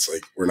Claw. And it's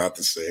like, we're not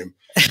the same.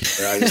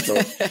 I just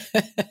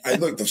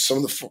don't.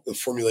 Some of the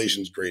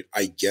formulation is great.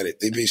 I get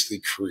it. They basically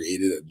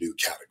created a new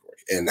category.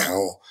 And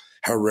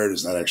how rare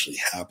does that actually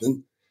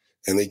happen?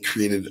 And they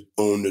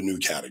owned a new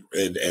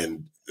category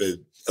and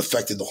it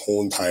affected the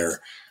whole entire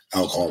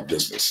alcohol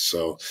business.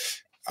 So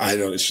I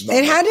don't.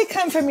 It had to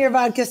come from your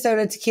vodka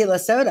soda, tequila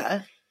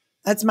soda.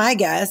 That's my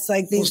guess.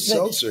 Like these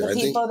the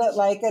people that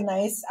like a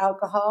nice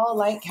alcohol,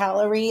 light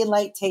calorie,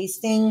 light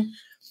tasting.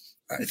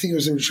 I think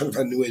they were trying to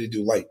find a new way to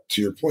do light,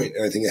 to your point.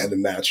 And I think it had to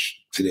match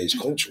today's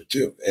culture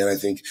too. And I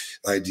think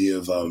the idea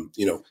of,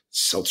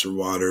 seltzer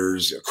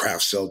waters,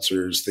 craft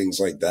seltzers, things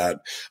like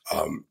that.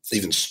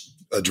 Even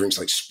drinks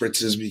like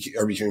spritzes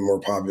are becoming more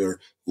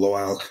popular. Low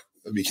alc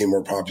became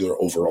more popular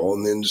overall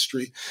in the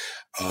industry.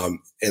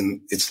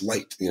 And it's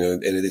light,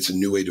 and it's a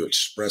new way to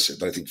express it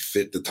that I think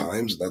fit the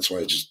times. And that's why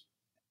it just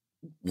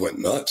went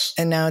nuts.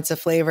 And now it's a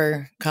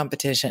flavor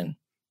competition.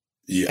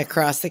 Yeah.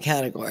 Across the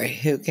category,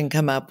 who can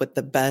come up with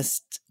the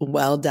best,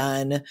 well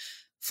done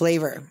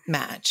flavor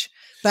match.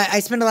 But I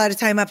spend a lot of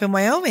time up in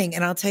Wyoming,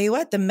 and I'll tell you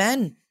what, the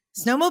men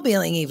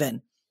snowmobiling,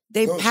 even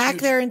they pack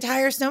their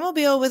entire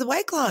snowmobile with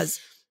White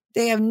Claws.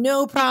 They have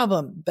no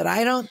problem. But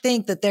I don't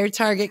think that their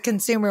target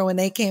consumer when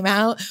they came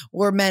out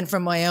were men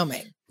from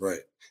Wyoming.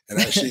 Right. And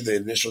actually, the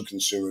initial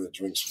consumer that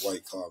drinks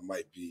White Claw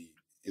might be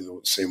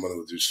the same one that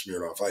would do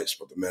Smirnoff Ice,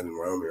 but the men in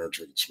Wyoming aren't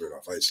drinking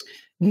Smirnoff Ice anymore.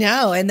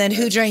 No, and then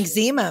who drank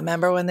Zima?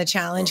 Remember when the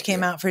challenge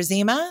came out for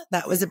Zima?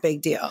 That was a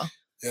big deal.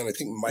 Yeah, and I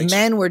think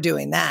men were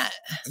doing that.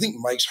 I think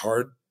Mike's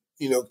Hard,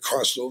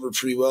 crossed over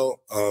pretty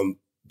well.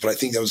 But I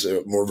think that was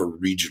more of a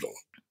regional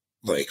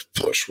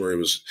push where it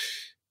was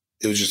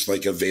just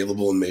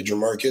available in major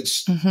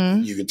markets.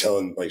 Mm-hmm. You could tell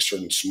in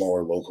certain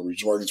smaller local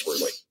regional markets where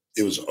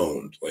it was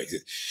owned.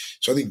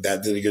 So I think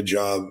that did a good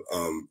job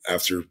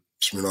after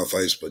Smirnoff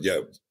Ice. But yeah,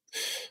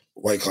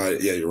 White Claw,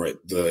 yeah, you're right.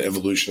 The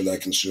evolution of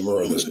that consumer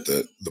or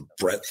the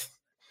breadth.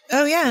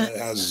 Oh, yeah. That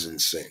has is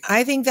insane.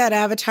 I think that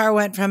avatar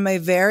went from a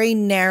very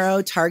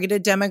narrow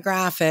targeted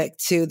demographic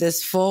to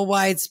this full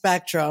wide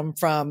spectrum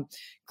from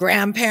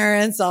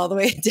grandparents all the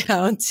way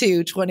down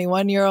to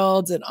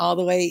 21-year-olds and all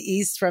the way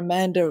east from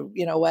men to,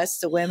 west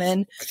to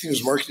women. I think it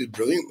was marketed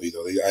brilliantly,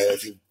 though. I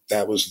think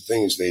that was the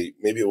thing is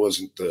maybe it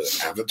wasn't the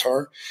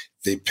avatar.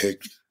 They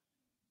picked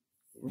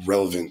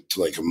relevant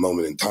to like a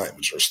moment in time,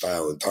 which are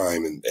style and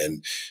time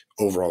and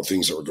overall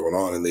things that were going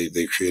on. And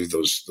they created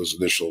those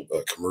initial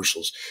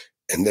commercials.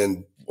 And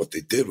then what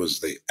they did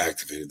was they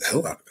activated the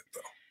hell out of it,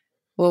 though.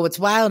 Well, what's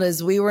wild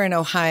is we were in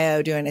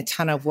Ohio doing a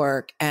ton of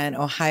work, and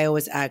Ohio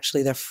was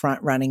actually the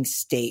front running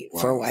state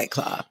for White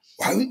Claw.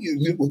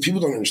 What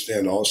people don't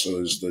understand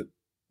also is that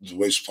the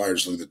way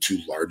suppliers look at the two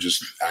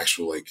largest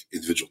actual like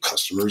individual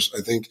customers,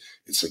 I think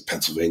it's like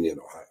Pennsylvania and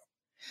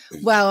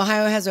Ohio. Well,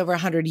 Ohio has over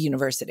 100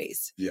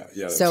 universities.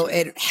 Yeah. So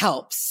it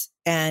helps.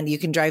 And you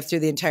can drive through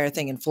the entire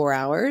thing in 4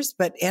 hours.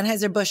 But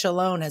Anheuser-Busch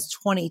alone has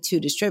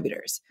 22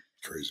 distributors.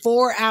 Crazy.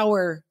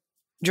 4-hour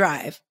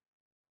drive.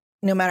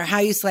 No matter how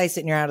you slice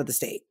it, and you're out of the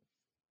state,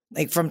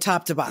 like from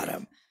top to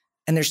bottom.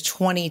 And there's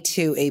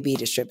 22 AB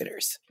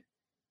distributors.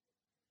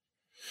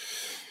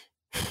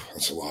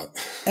 That's a lot.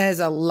 That is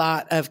a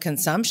lot of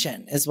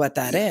consumption is what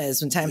that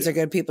is. When times are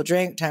good, people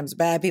drink. Times are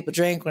bad, people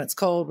drink. When it's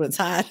cold, when it's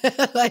hot,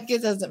 like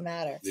it doesn't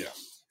matter. Yeah.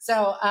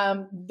 So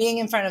being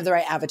in front of the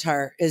right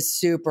avatar is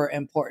super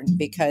important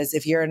because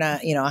if you're in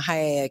a high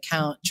A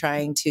account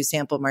trying to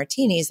sample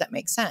martinis, that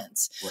makes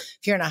sense. Right.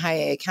 If you're in a high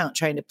A account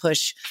trying to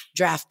push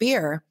draft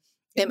beer,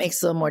 it makes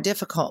it a little more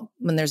difficult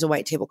when there's a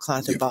white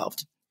tablecloth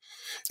involved.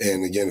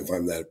 And again, if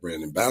I'm that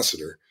brand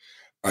ambassador,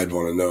 I'd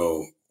want to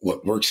know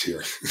what works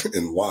here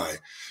and why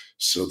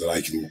so that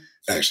I can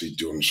actually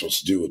do what I'm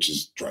supposed to do, which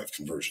is drive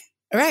conversion.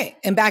 All right.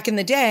 And back in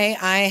the day,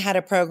 I had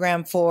a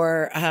program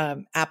for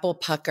Apple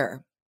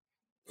Pucker.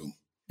 Ooh.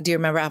 Do you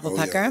remember Apple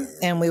Pucker?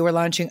 Yeah. And we were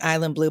launching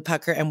Island Blue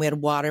Pucker and we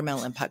had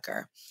Watermelon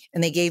Pucker.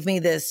 And they gave me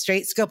this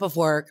straight scope of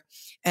work.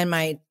 And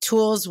my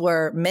tools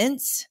were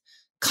mints,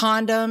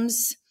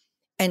 condoms,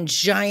 and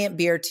giant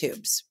beer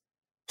tubes.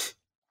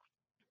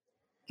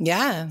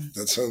 Yeah.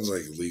 That sounds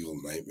like a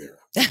legal nightmare.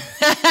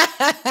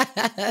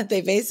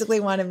 They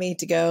basically wanted me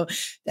to go,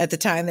 at the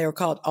time they were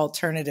called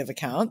alternative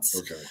accounts.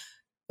 Okay.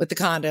 With the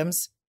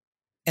condoms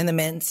and the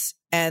mints.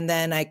 And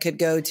then I could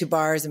go to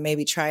bars and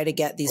maybe try to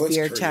get these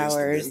beer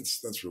towers.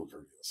 That's real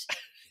courteous.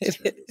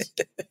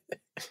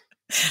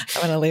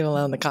 I'm going to leave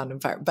alone the condom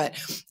part. But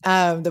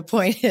the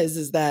point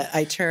is that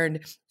I turned.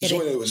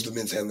 It was the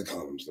mints and the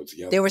condoms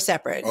together. They were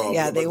separate. Oh,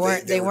 yeah, no,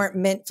 they weren't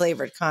mint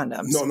flavored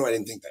condoms. No, I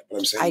didn't think that. But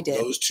I'm saying I did.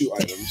 Those two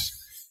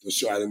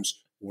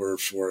items were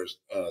for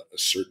a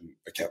certain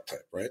account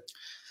type, right?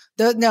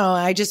 No,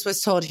 I just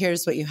was told,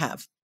 here's what you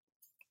have.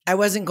 I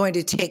wasn't going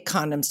to take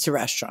condoms to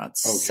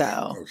restaurants. Okay,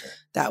 so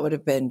that would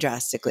have been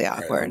drastically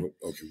awkward. Right,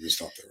 okay, we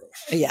stop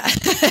there. Yeah.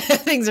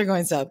 Things are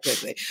going south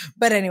quickly.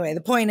 But anyway,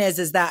 the point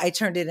is that I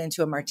turned it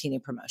into a martini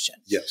promotion.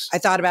 Yes. I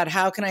thought about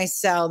how can I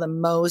sell the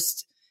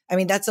most. I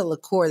mean, that's a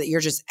liqueur that you're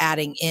just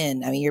adding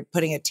in. I mean, you're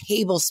putting a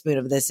tablespoon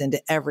of this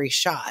into every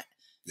shot.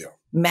 Yeah.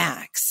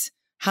 Max.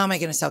 How am I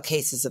going to sell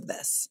cases of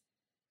this?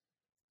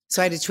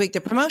 So I had to tweak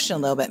the promotion a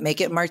little bit,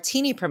 make it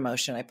martini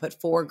promotion. I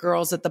put 4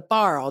 girls at the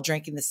bar all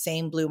drinking the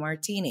same blue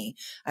martini.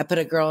 I put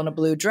a girl in a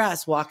blue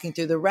dress walking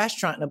through the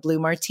restaurant in a blue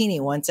martini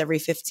once every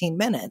 15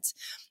 minutes.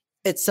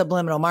 It's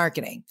subliminal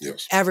marketing.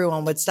 Yes.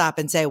 Everyone would stop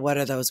and say, what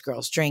are those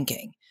girls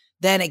drinking?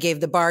 Then it gave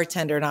the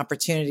bartender an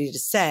opportunity to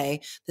say,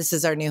 this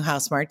is our new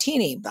house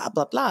martini, blah,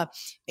 blah, blah.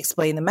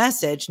 Explain the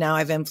message. Now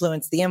I've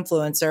influenced the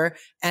influencer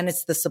and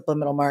it's the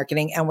subliminal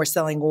marketing and we're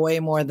selling way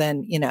more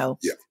than,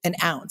 an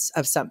ounce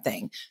of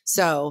something.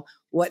 So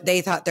what they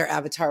thought their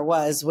avatar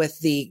was with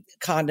the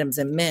condoms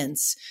and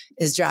mints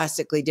is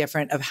drastically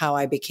different of how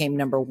I became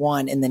number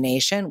 1 in the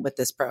nation with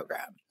this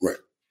program. Right.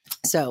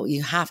 So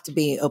you have to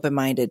be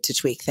open-minded to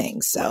tweak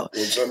things. So well,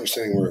 it's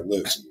understanding where it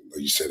lives. Like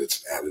you said,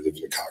 it's an additive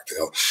in a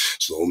cocktail.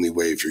 So the only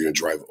way if you're going to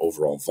drive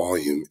overall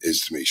volume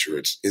is to make sure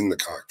it's in the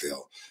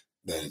cocktail,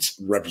 that it's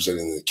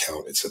representing the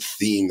account. It's a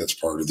theme that's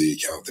part of the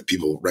account that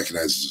people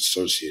recognize as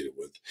associated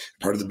with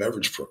part of the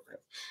beverage program.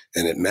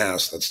 And at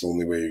mass, that's the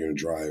only way you're going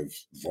to drive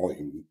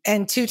volume.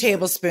 And 2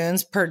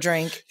 tablespoons per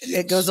drink.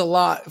 Yes. It goes a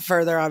lot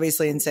further,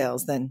 obviously, in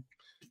sales than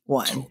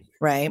 1, totally.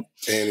 Right?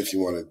 And if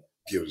you want to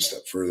give it a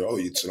step further,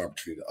 it's an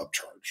opportunity to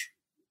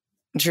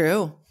upcharge.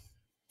 True.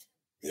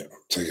 Yeah,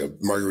 it's like a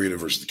margarita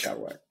versus the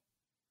Cadillac.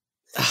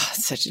 Oh,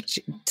 such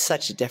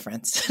a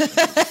difference.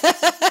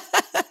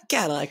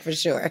 Cadillac for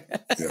sure.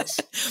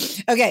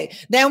 Yes. Okay,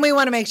 then we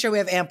want to make sure we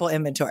have ample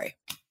inventory.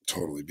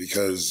 Totally,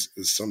 because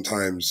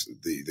sometimes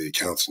the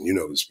accounts, and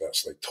this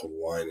best, like Total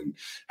Wine and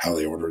how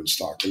they order and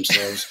stock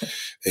themselves,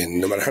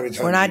 and no matter how many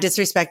times we're not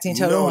disrespecting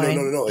Total Wine.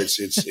 No. That's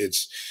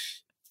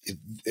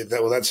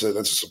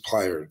a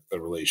supplier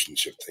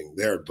relationship thing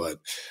there, but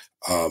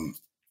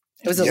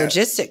it was a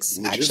logistics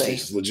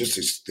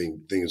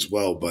thing as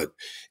well. But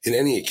in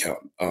any account,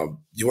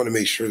 you want to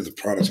make sure the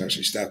product's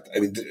actually stacked. I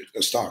mean,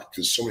 a stock,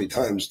 because so many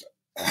times,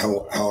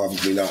 how often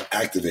do we not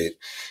activate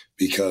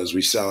because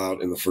we sell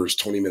out in the first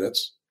 20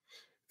 minutes?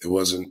 It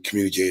wasn't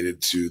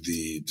communicated to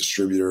the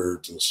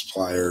distributor, to the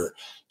supplier,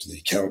 to the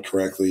account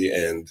correctly,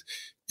 and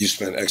you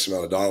spent X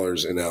amount of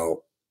dollars, and now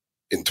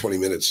in 20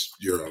 minutes,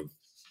 you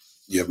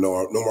have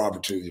no more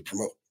opportunity to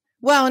promote.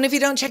 Well, and if you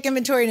don't check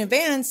inventory in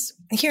advance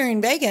here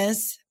in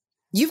Vegas,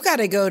 you've got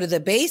to go to the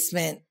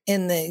basement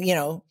in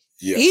the,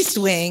 East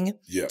Wing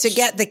to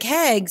get the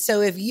keg. So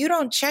if you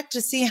don't check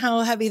to see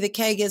how heavy the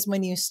keg is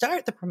when you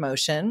start the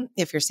promotion,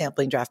 if you're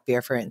sampling draft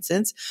beer, for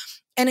instance,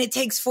 and it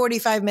takes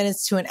 45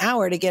 minutes to an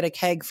hour to get a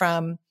keg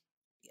from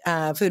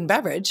food and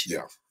beverage.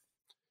 Yeah.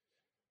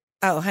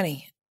 Oh,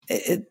 honey,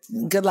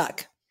 good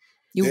luck.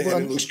 And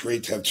it looks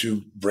great to have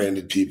two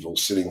branded people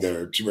sitting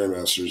there, two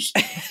brandmasters.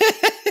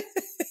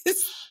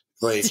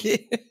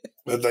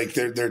 Like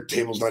their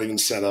table's not even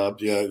set up,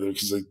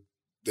 because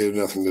they have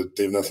nothing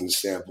to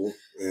sample,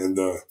 and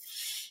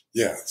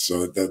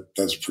so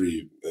that's a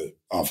pretty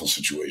awful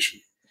situation.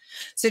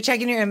 So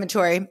checking your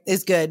inventory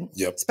is good,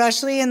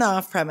 especially in the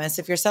off premise.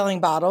 If you're selling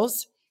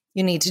bottles,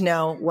 you need to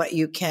know what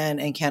you can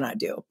and cannot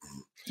do.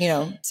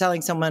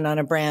 Selling someone on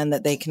a brand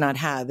that they cannot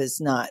have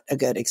is not a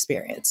good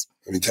experience.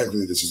 I mean,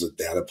 technically, this is a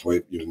data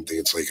point. You didn't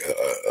think it's like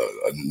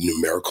a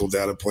numerical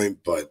data point,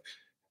 but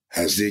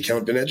has the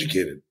account been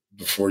educated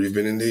before you've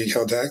been in the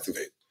account to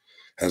activate?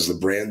 Has the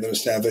brand done a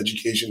staff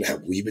education?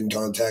 Have we been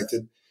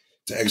contacted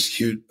to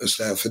execute a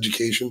staff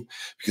education?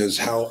 Because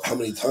how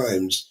many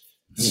times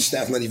does the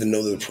staff not even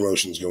know that the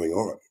promotion is going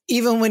on?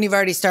 Even when you've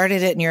already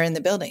started it and you're in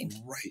the building.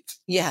 Right.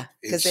 Yeah,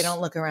 because they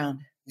don't look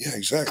around. Yeah,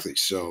 exactly.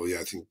 So,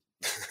 I think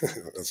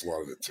that's a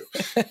lot of it too.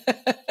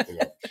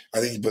 I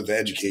think, but the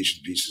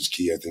education piece is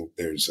key. I think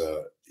there's,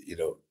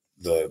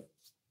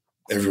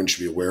 everyone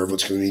should be aware of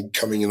what's going to be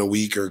coming in a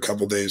week or a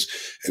couple of days,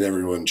 and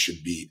everyone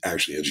should be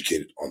actually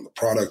educated on the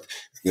product.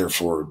 And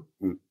therefore,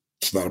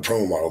 it's not a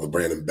promo model. The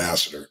brand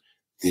ambassador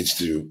needs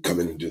to come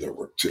in and do their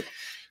work too.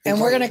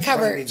 And we're going to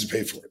cover needs to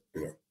pay for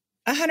it.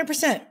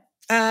 100%.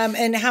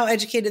 And how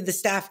educated the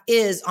staff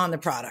is on the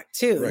product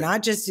too. Right.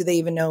 Not just do they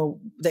even know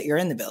that you're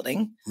in the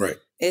building. Right.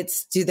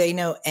 It's do they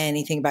know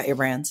anything about your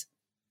brands?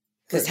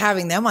 Because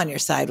having them on your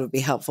side would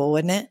be helpful,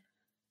 wouldn't it?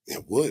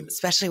 It would.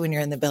 Especially when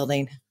you're in the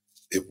building.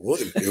 It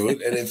would.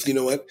 And if you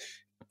know what,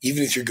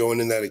 even if you're going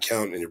in that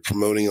account and you're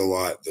promoting a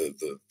lot,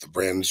 the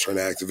brand is trying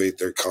to activate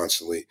there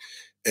constantly,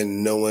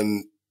 and no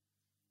one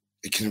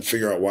can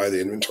figure out why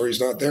the inventory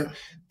is not there,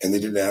 and they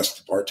didn't ask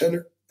the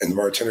bartender, and the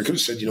bartender could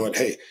have said, you know what,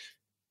 hey,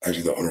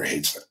 actually the owner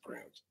hates that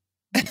brand.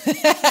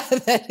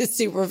 That is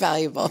super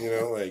valuable.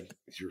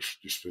 You're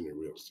spinning your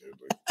wheels, dude.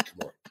 Like, come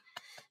on.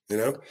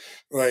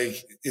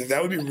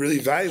 That would be really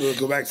valuable to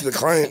go back to the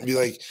client and be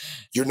like,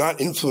 you're not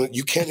influenced.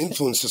 You can't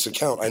influence this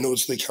account. I know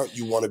it's the account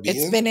you want to be in.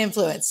 It's been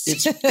influenced.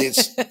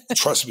 It's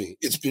trust me,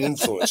 it's been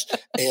influenced.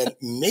 And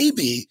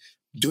maybe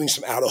doing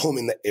some out of home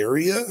in the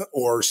area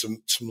or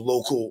some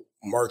local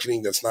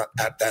marketing that's not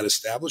at that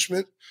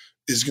establishment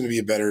is going to be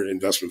a better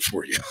investment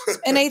for you.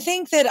 And I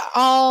think that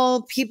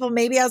all people,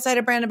 maybe outside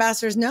of brand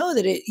ambassadors, know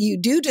that you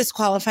do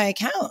disqualify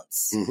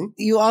accounts. Mm-hmm.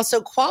 You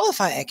also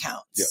qualify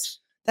accounts. Yes.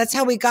 That's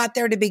how we got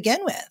there to begin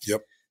with.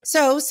 Yep.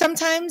 So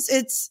sometimes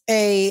it's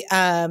a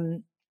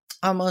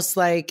almost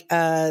like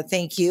a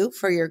thank you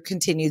for your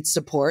continued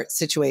support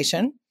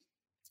situation.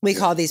 We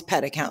call these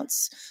pet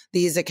accounts.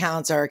 These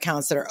accounts are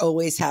accounts that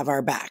always have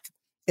our back.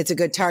 It's a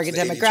good target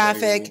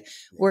demographic.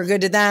 We're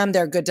good to them.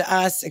 They're good to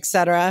us,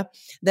 etc.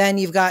 Then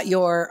you've got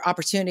your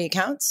opportunity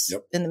accounts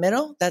in the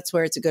middle. That's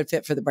where it's a good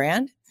fit for the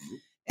brand. Mm-hmm.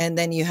 And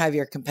then you have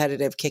your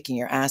competitive kicking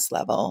your ass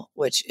level,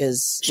 which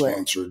is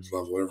sponsored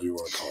level, whatever you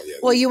want to call it. Yeah.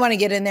 Well, you want to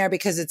get in there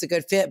because it's a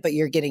good fit, but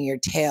you're getting your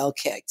tail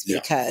kicked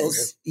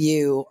because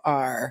you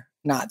are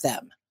not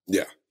them.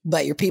 Yeah.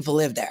 But your people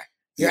live there.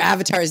 Your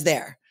avatar is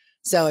there.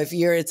 So if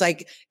you're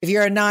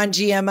a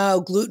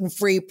non-GMO,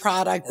 gluten-free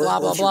product, blah,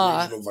 blah,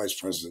 blah. Your vice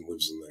president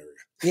lives in the area.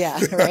 Yeah,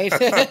 right.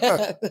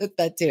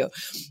 That too.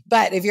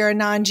 But if you're a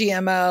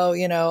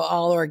non-GMO,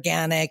 all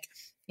organic,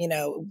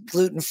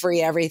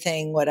 gluten-free,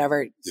 everything,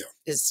 whatever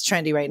is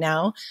trendy right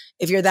now.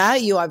 If you're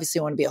that, you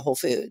obviously want to be at Whole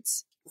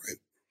Foods. Right.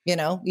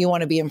 You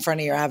want to be in front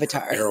of your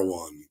avatar.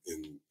 Erewhon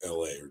in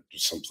LA or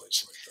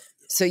someplace like that.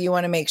 Yeah. So you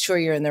want to make sure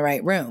you're in the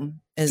right room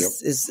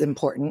is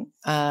important.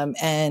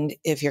 And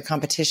if your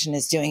competition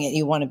is doing it,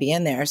 you want to be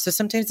in there. So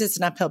sometimes it's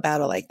an uphill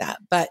battle like that.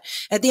 But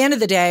at the end of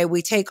the day,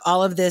 we take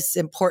all of this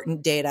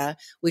important data.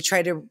 We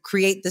try to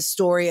create the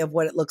story of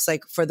what it looks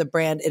like for the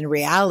brand in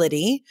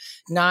reality,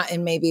 not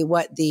in maybe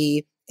what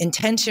the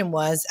intention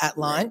was at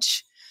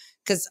launch.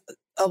 Because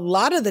a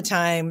lot of the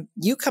time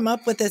you come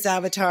up with this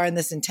avatar and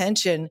this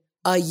intention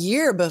a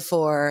year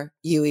before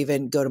you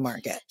even go to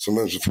market.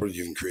 Sometimes before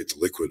you even create the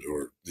liquid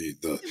or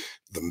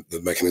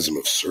the mechanism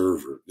of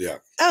serve.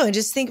 Oh, and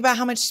just think about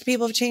how much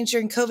people have changed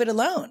during COVID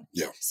alone.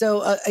 Yeah.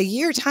 So a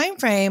year time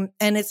frame,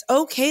 and it's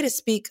okay to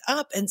speak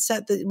up and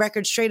set the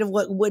record straight of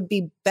what would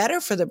be better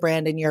for the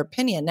brand in your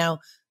opinion. Now,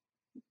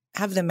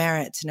 have the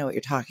merit to know what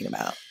you're talking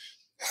about.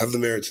 Have the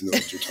merit to know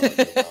what you're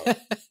talking about.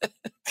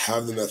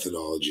 Have the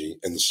methodology,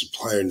 and the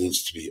supplier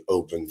needs to be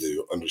open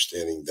to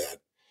understanding that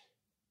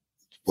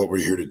what we're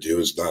here to do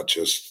is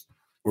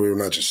we're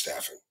not just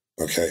staffing.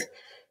 Okay.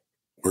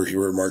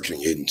 We're a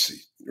marketing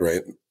agency,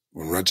 right?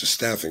 We're not just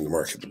staffing to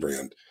market the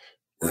brand.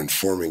 We're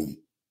informing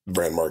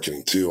brand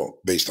marketing too,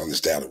 based on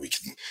this data we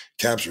can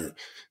capture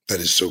that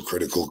is so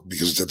critical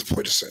because it's at the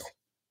point of sale.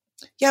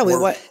 Yeah,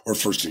 or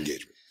first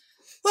engagement.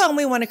 Well, and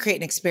we want to create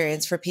an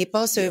experience for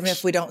people. So even Yes.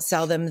 if we don't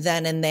sell them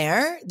then and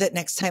there, that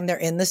next time they're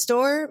in the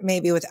store,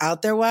 maybe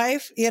without their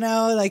wife,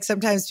 like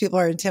sometimes people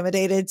are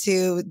intimidated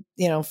to,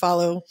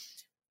 follow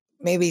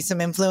maybe some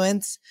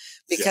influence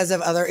because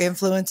of other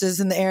influences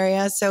in the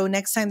area. So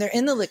next time they're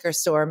in the liquor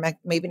store,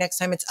 maybe next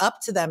time it's up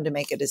to them to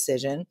make a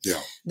decision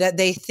that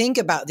they think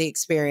about the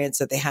experience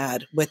that they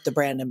had with the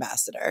brand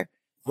ambassador.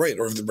 Right.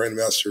 Or if the brand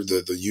ambassador,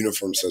 the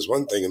uniform says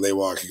one thing and they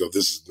walk and go,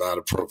 this is not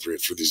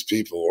appropriate for these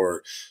people,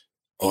 or,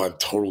 oh, I've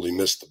totally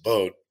missed the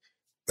boat.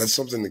 That's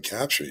something to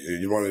capture.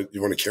 You want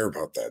to care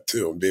about that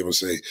too, and be able to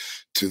say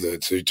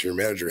to your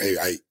manager,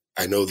 hey,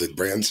 I know that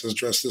brand says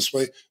dress this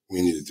way.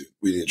 We need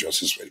to dress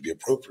this way to be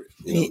appropriate,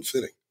 and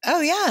fitting.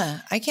 Oh yeah.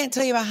 I can't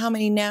tell you about how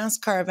many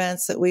NASCAR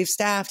events that we've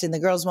staffed and the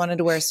girls wanted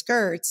to wear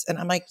skirts. And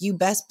I'm like, you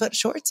best put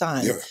shorts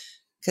on,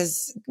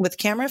 because with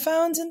camera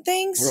phones and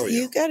things,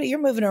 you're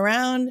moving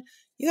around.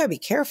 You gotta be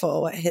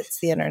careful what hits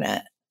the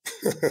internet.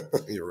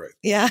 You're right.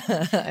 Yeah.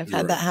 I've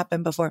had that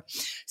happen before.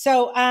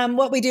 So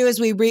what we do is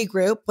we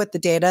regroup with the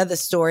data, the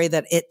story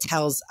that it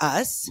tells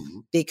us,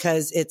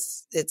 because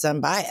it's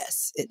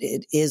unbiased.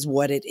 It is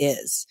what it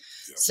is.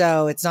 Yeah.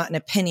 So it's not an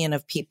opinion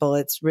of people.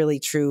 It's really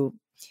true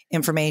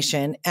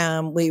information.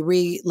 We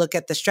re-look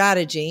at the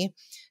strategy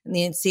and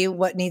then see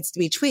what needs to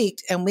be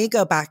tweaked. And we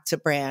go back to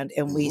brand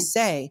and we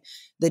say,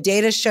 the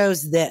data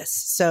shows this.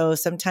 So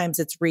sometimes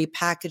it's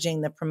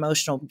repackaging the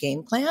promotional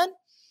game plan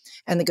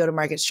and the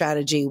go-to-market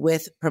strategy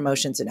with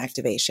promotions and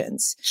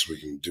activations. So we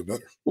can do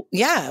better.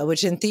 Yeah,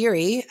 which in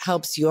theory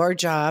helps your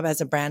job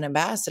as a brand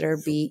ambassador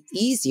be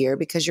easier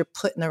because you're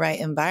put in the right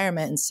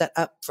environment and set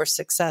up for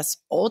success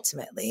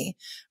ultimately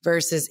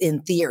versus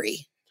in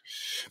theory.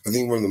 I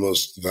think one of the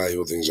most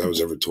valuable things I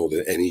was ever told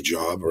at any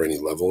job or any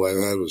level I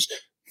had was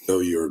know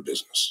your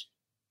business.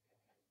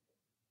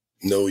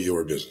 Know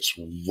your business.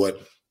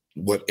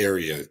 What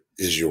area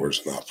is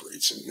yours and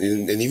operates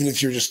in? And even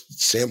if you're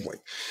just sampling,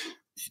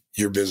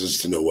 your business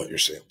to know what you're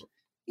sampling.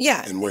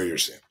 Yeah. And where you're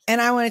sampling.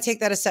 And I want to take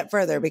that a step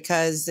further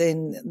because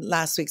in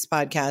last week's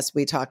podcast,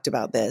 we talked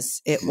about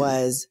this. It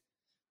was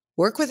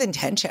work with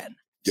intention.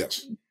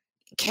 Yes.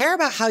 Care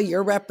about how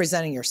you're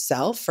representing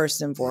yourself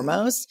first and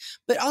foremost,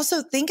 but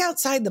also think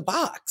outside the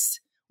box.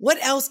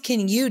 What else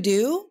can you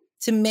do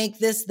to make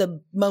this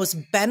the most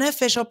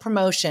beneficial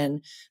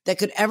promotion that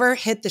could ever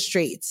hit the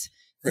streets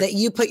that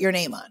you put your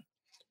name on?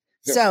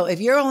 Yeah. So if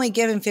you're only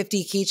given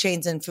 50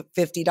 keychains and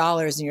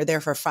 $50 and you're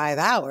there for 5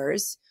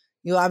 hours,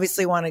 you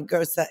obviously want to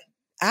gross that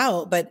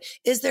out. But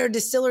is there a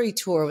distillery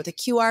tour with a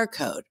QR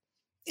code?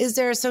 Is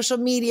there a social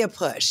media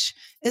push?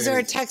 Is there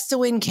a text to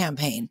win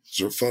campaign? Is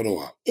there a photo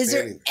op? Is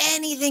there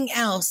anything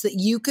else that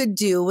you could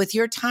do with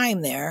your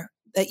time there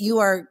that you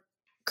are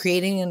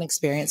creating an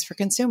experience for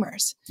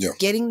consumers? Yeah.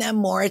 Getting them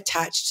more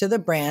attached to the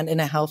brand in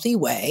a healthy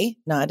way,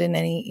 not in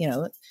any,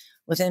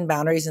 within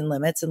boundaries and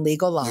limits and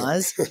legal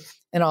laws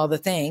and all the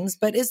things.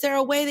 But is there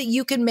a way that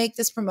you can make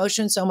this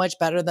promotion so much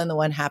better than the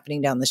one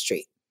happening down the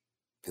street?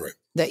 Right.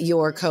 That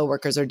your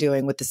coworkers are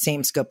doing with the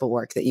same scope of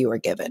work that you are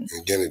given.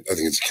 Again, I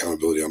think it's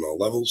accountability on all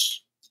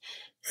levels.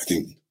 I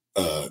think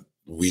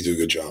we do a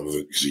good job of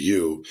it because of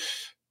you,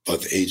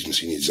 but the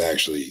agency needs to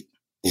actually,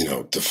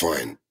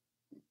 define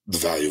the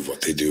value of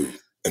what they do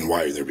and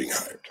why they're being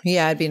hired.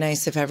 Yeah, it'd be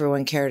nice if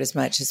everyone cared as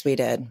much as we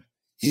did.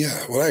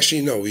 Yeah. Well,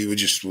 actually, no,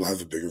 we'll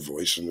have a bigger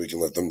voice and we can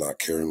let them not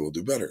care and we'll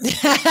do better.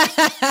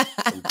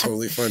 I'm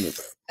totally fine with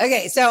that.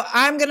 Okay. So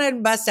I'm going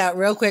to bust out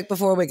real quick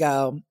before we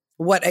go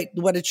what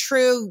a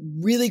true,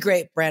 really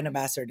great brand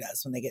ambassador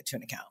does when they get to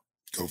an account.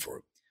 Go for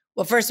it.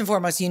 Well, first and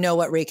foremost, you know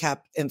what recap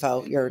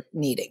info you're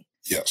needing.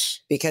 Yes.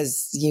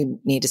 Because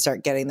you need to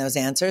start getting those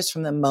answers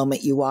from the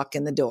moment you walk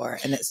in the door.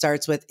 And it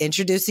starts with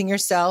introducing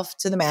yourself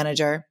to the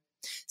manager,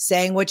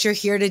 saying what you're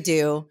here to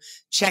do,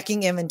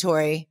 checking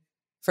inventory,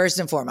 first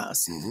and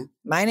foremost. Mm-hmm.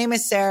 My name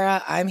is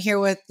Sarah. I'm here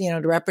with,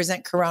 to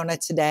represent Corona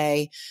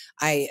today.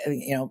 I've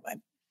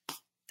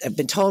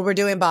been told we're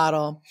doing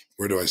bottle.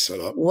 Where do I set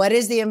up? What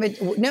is the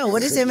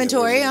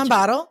inventory on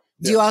bottle?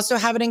 Do you also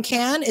have it in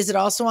can? Is it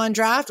also on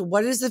draft?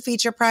 What is the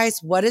feature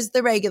price? What is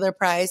the regular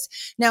price?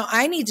 Now,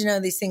 I need to know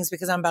these things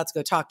because I'm about to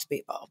go talk to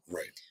people.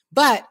 Right.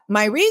 But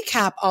my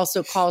recap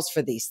also calls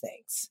for these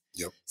things.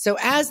 Yep. So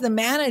as the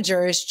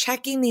manager is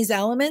checking these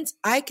elements,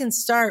 I can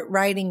start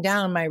writing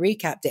down my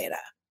recap data.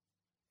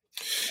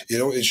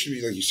 It should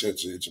be, like you said,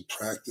 it's a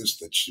practice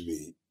that should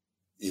be,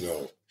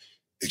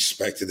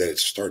 expected that it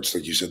starts,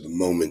 like you said, the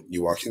moment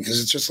you walk in.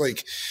 Because it's just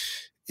like,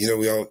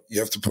 you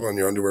have to put on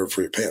your underwear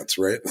for your pants,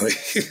 right?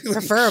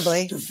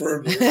 Preferably.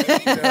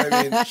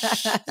 Right?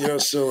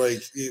 So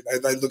like,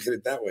 I look at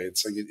it that way.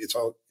 It's like,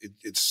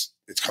 it's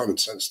common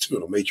sense too.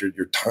 It'll make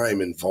your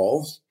time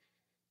involved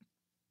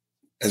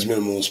as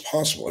minimal as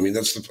possible. I mean,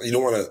 that's you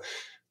don't want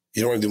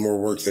to do more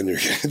work than you're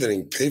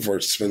getting paid for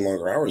it to spend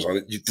longer hours on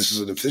it. This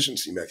is an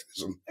efficiency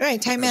mechanism. Right.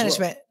 Time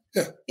management.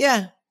 Well.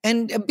 Yeah.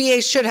 And a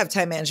BA should have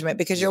time management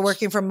because you're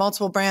working for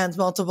multiple brands,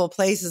 multiple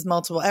places,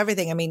 multiple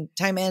everything. I mean,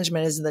 time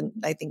management is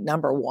I think,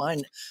 number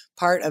one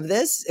part of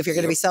this. If you're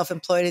going to be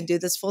self-employed and do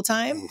this full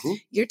time,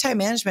 your time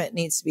management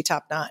needs to be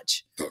top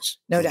notch. Yes,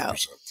 no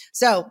doubt.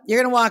 So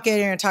you're going to walk in,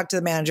 you're going to talk to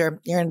the manager.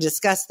 You're going to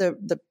discuss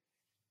the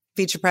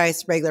feature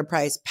price, regular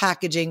price,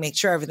 packaging, make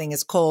sure everything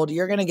is cold.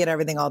 You're going to get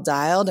everything all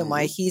dialed. And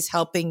while he's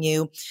helping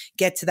you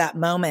get to that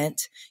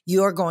moment,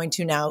 you're going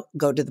to now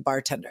go to the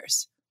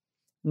bartenders.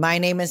 My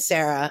name is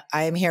Sarah.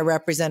 I am here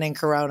representing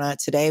Corona.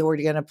 Today, we're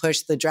going to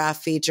push the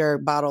draft feature,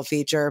 bottle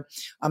feature.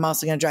 I'm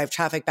also going to drive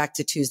traffic back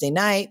to Tuesday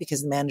night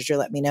because the manager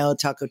let me know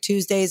Taco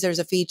Tuesdays, there's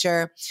a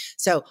feature.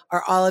 So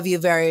are all of you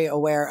very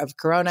aware of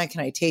Corona? Can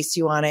I taste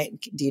you on it?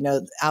 Do you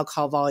know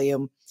alcohol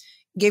volume?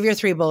 Give your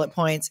 3 bullet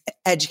points,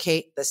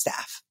 educate the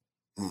staff.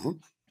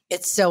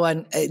 It's so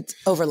it's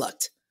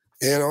overlooked.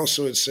 And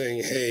also it's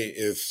saying, hey,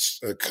 if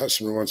a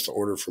customer wants to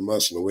order from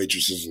us and the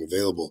waitress isn't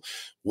available,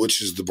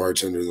 which is the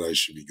bartender that I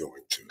should be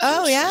going to?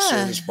 Oh, yeah. The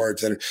service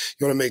bartender.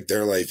 You want to make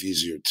their life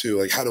easier too.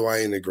 Like, how do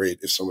I integrate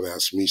if someone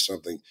asks me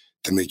something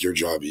to make your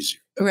job easier?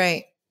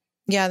 Right.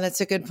 Yeah,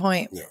 that's a good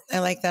point. Yeah. I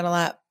like that a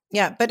lot.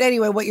 Yeah. But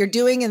anyway, what you're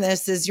doing in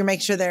this is you're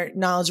making sure they're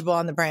knowledgeable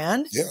on the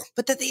brand,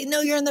 but that they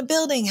know you're in the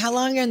building, how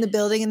long you're in the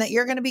building, and that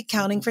you're going to be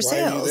counting for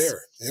sales. Why are you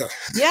there?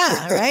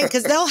 Yeah. Yeah. Right.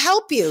 Because they'll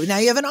help you. Now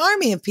you have an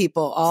army of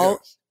people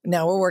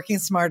Now we're working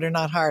smarter,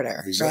 not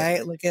harder,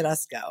 right? Look at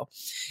us go.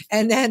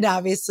 And then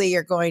obviously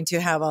you're going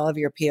to have all of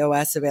your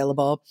POS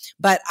available,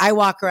 but I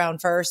walk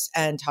around first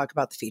and talk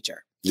about the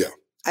feature. Yeah.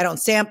 I don't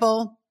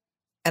sample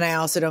and I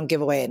also don't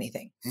give away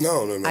anything.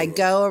 No. I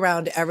go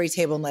around to every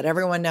table and let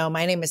everyone know,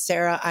 my name is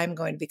Sarah. I'm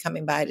going to be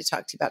coming by to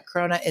talk to you about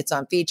Corona. It's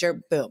on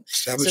feature. Boom.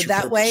 Establish so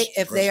that way,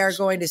 if they are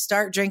going to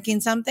start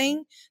drinking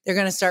something, they're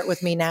going to start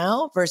with me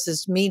now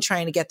versus me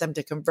trying to get them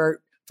to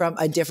convert from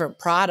a different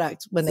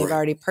product when they've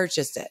already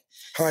purchased it.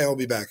 Hi, I'll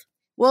be back.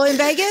 Well, in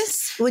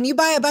Vegas, when you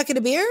buy a bucket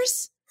of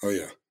beers,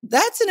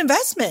 that's an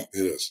investment.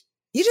 It is.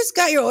 You just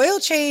got your oil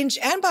change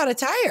and bought a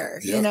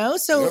tire,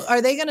 So are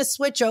they going to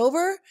switch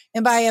over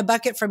and buy a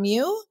bucket from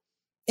you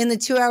in the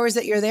 2 hours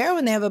that you're there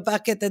when they have a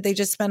bucket that they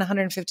just spent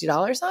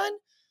 $150 on?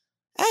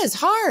 That is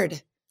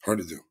hard. Hard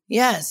to do.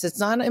 Yes, it's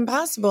not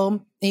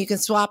impossible. You can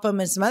swap them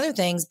and some other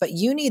things, but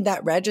you need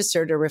that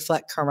register to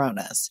reflect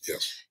Coronas.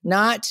 Yes.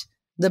 Not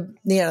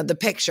the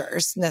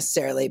pictures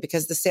necessarily,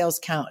 because the sales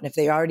count. And if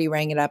they already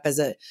rang it up as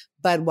a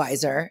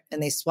Budweiser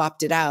and they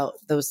swapped it out,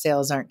 those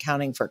sales aren't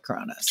counting for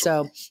Corona.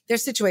 So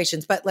there's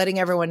situations, but letting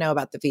everyone know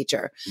about the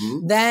feature,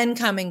 then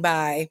coming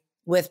by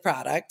with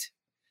product,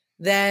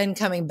 then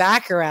coming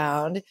back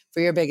around for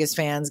your biggest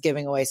fans,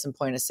 giving away some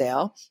point of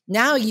sale.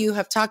 Now you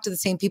have talked to the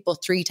same people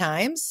 3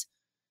 times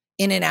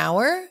in an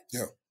hour.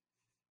 Yeah.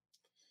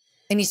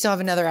 And you still have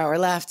another hour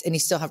left, and you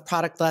still have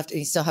product left, and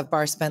you still have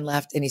bar spend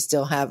left, and you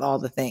still have all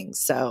the things.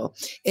 So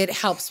it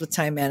helps with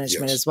time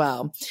management as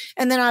well.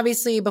 And then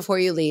obviously before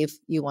you leave,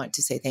 you want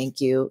to say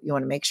thank you. You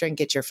want to make sure and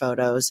get your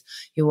photos.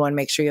 You want to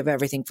make sure you have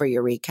everything for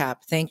your recap.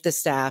 Thank the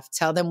staff.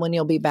 Tell them when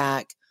you'll be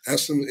back.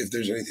 Ask them if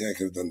there's anything I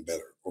could have done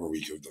better or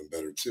we could have done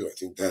better too. I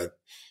think that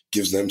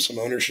gives them some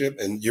ownership,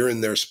 and you're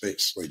in their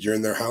space, like you're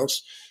in their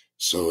house.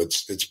 So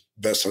it's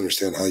best to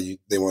understand how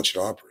they want you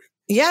to operate.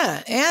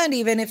 Yeah. And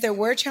even if there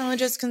were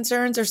challenges,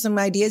 concerns, or some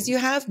ideas you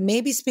have,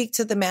 maybe speak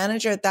to the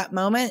manager at that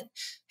moment.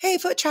 Hey,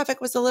 foot traffic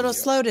was a little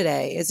slow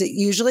today. Is it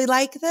usually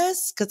like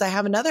this? Because I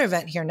have another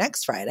event here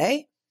next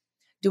Friday.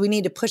 Do we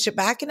need to push it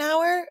back an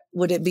hour?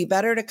 Would it be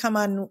better to come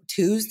on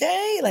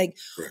Tuesday? Like,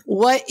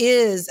 what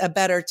is a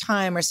better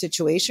time or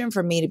situation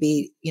for me to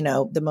be,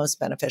 the most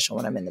beneficial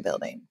when I'm in the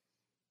building?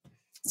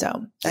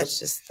 So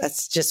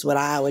that's just what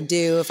I would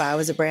do if I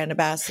was a brand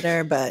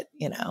ambassador. But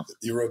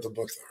you wrote the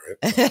book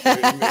though, right?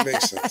 It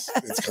makes sense.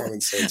 It's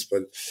common sense,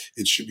 but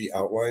it should be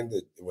outlined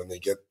that when they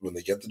get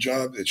the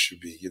job, it should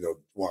be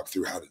walk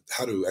through how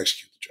to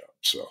execute the job.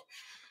 So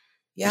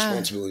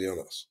responsibility on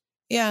us.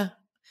 Yeah.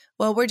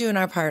 Well, we're doing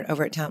our part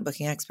over at Talent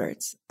Booking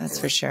Experts. That's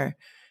for sure.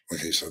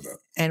 Okay, you said that.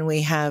 And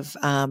we have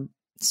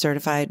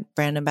certified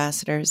brand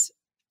ambassadors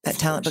at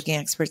Talent Booking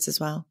Experts as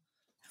well.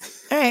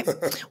 All right.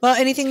 Well,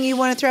 anything you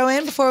want to throw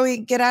in before we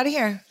get out of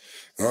here?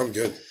 No, I'm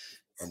good.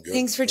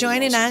 Thanks for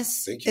joining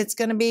us. Thank you. It's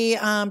going to be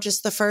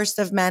just the first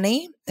of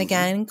many.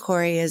 Again,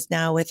 Cory is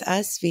now with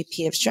us,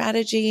 VP of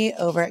Strategy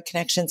over at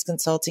Connections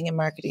Consulting and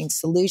Marketing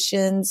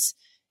Solutions.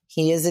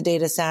 He is a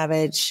data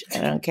savage. I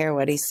don't care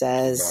what he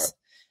says.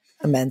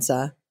 A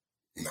Mensa.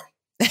 No.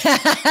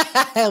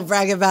 He'll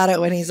brag about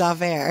it when he's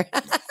off air.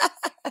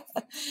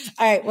 All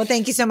right. Well,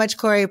 thank you so much,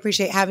 Cory.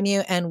 Appreciate having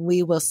you. And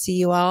we will see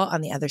you all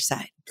on the other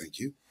side. Thank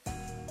you.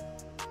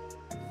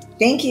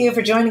 Thank you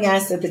for joining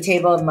us at the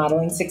table of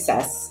modeling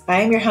success.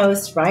 I am your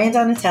host, Ryan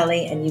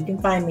Donatelli, and you can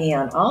find me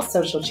on all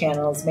social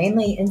channels,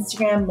 mainly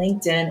Instagram,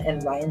 LinkedIn,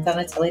 and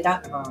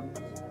ryandonatelli.com.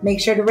 Make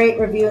sure to rate,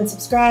 review, and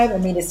subscribe,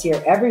 and meet us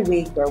here every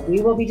week where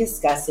we will be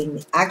discussing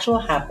the actual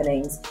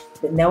happenings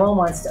that no one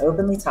wants to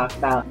openly talk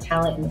about in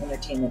talent and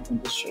entertainment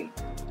industry.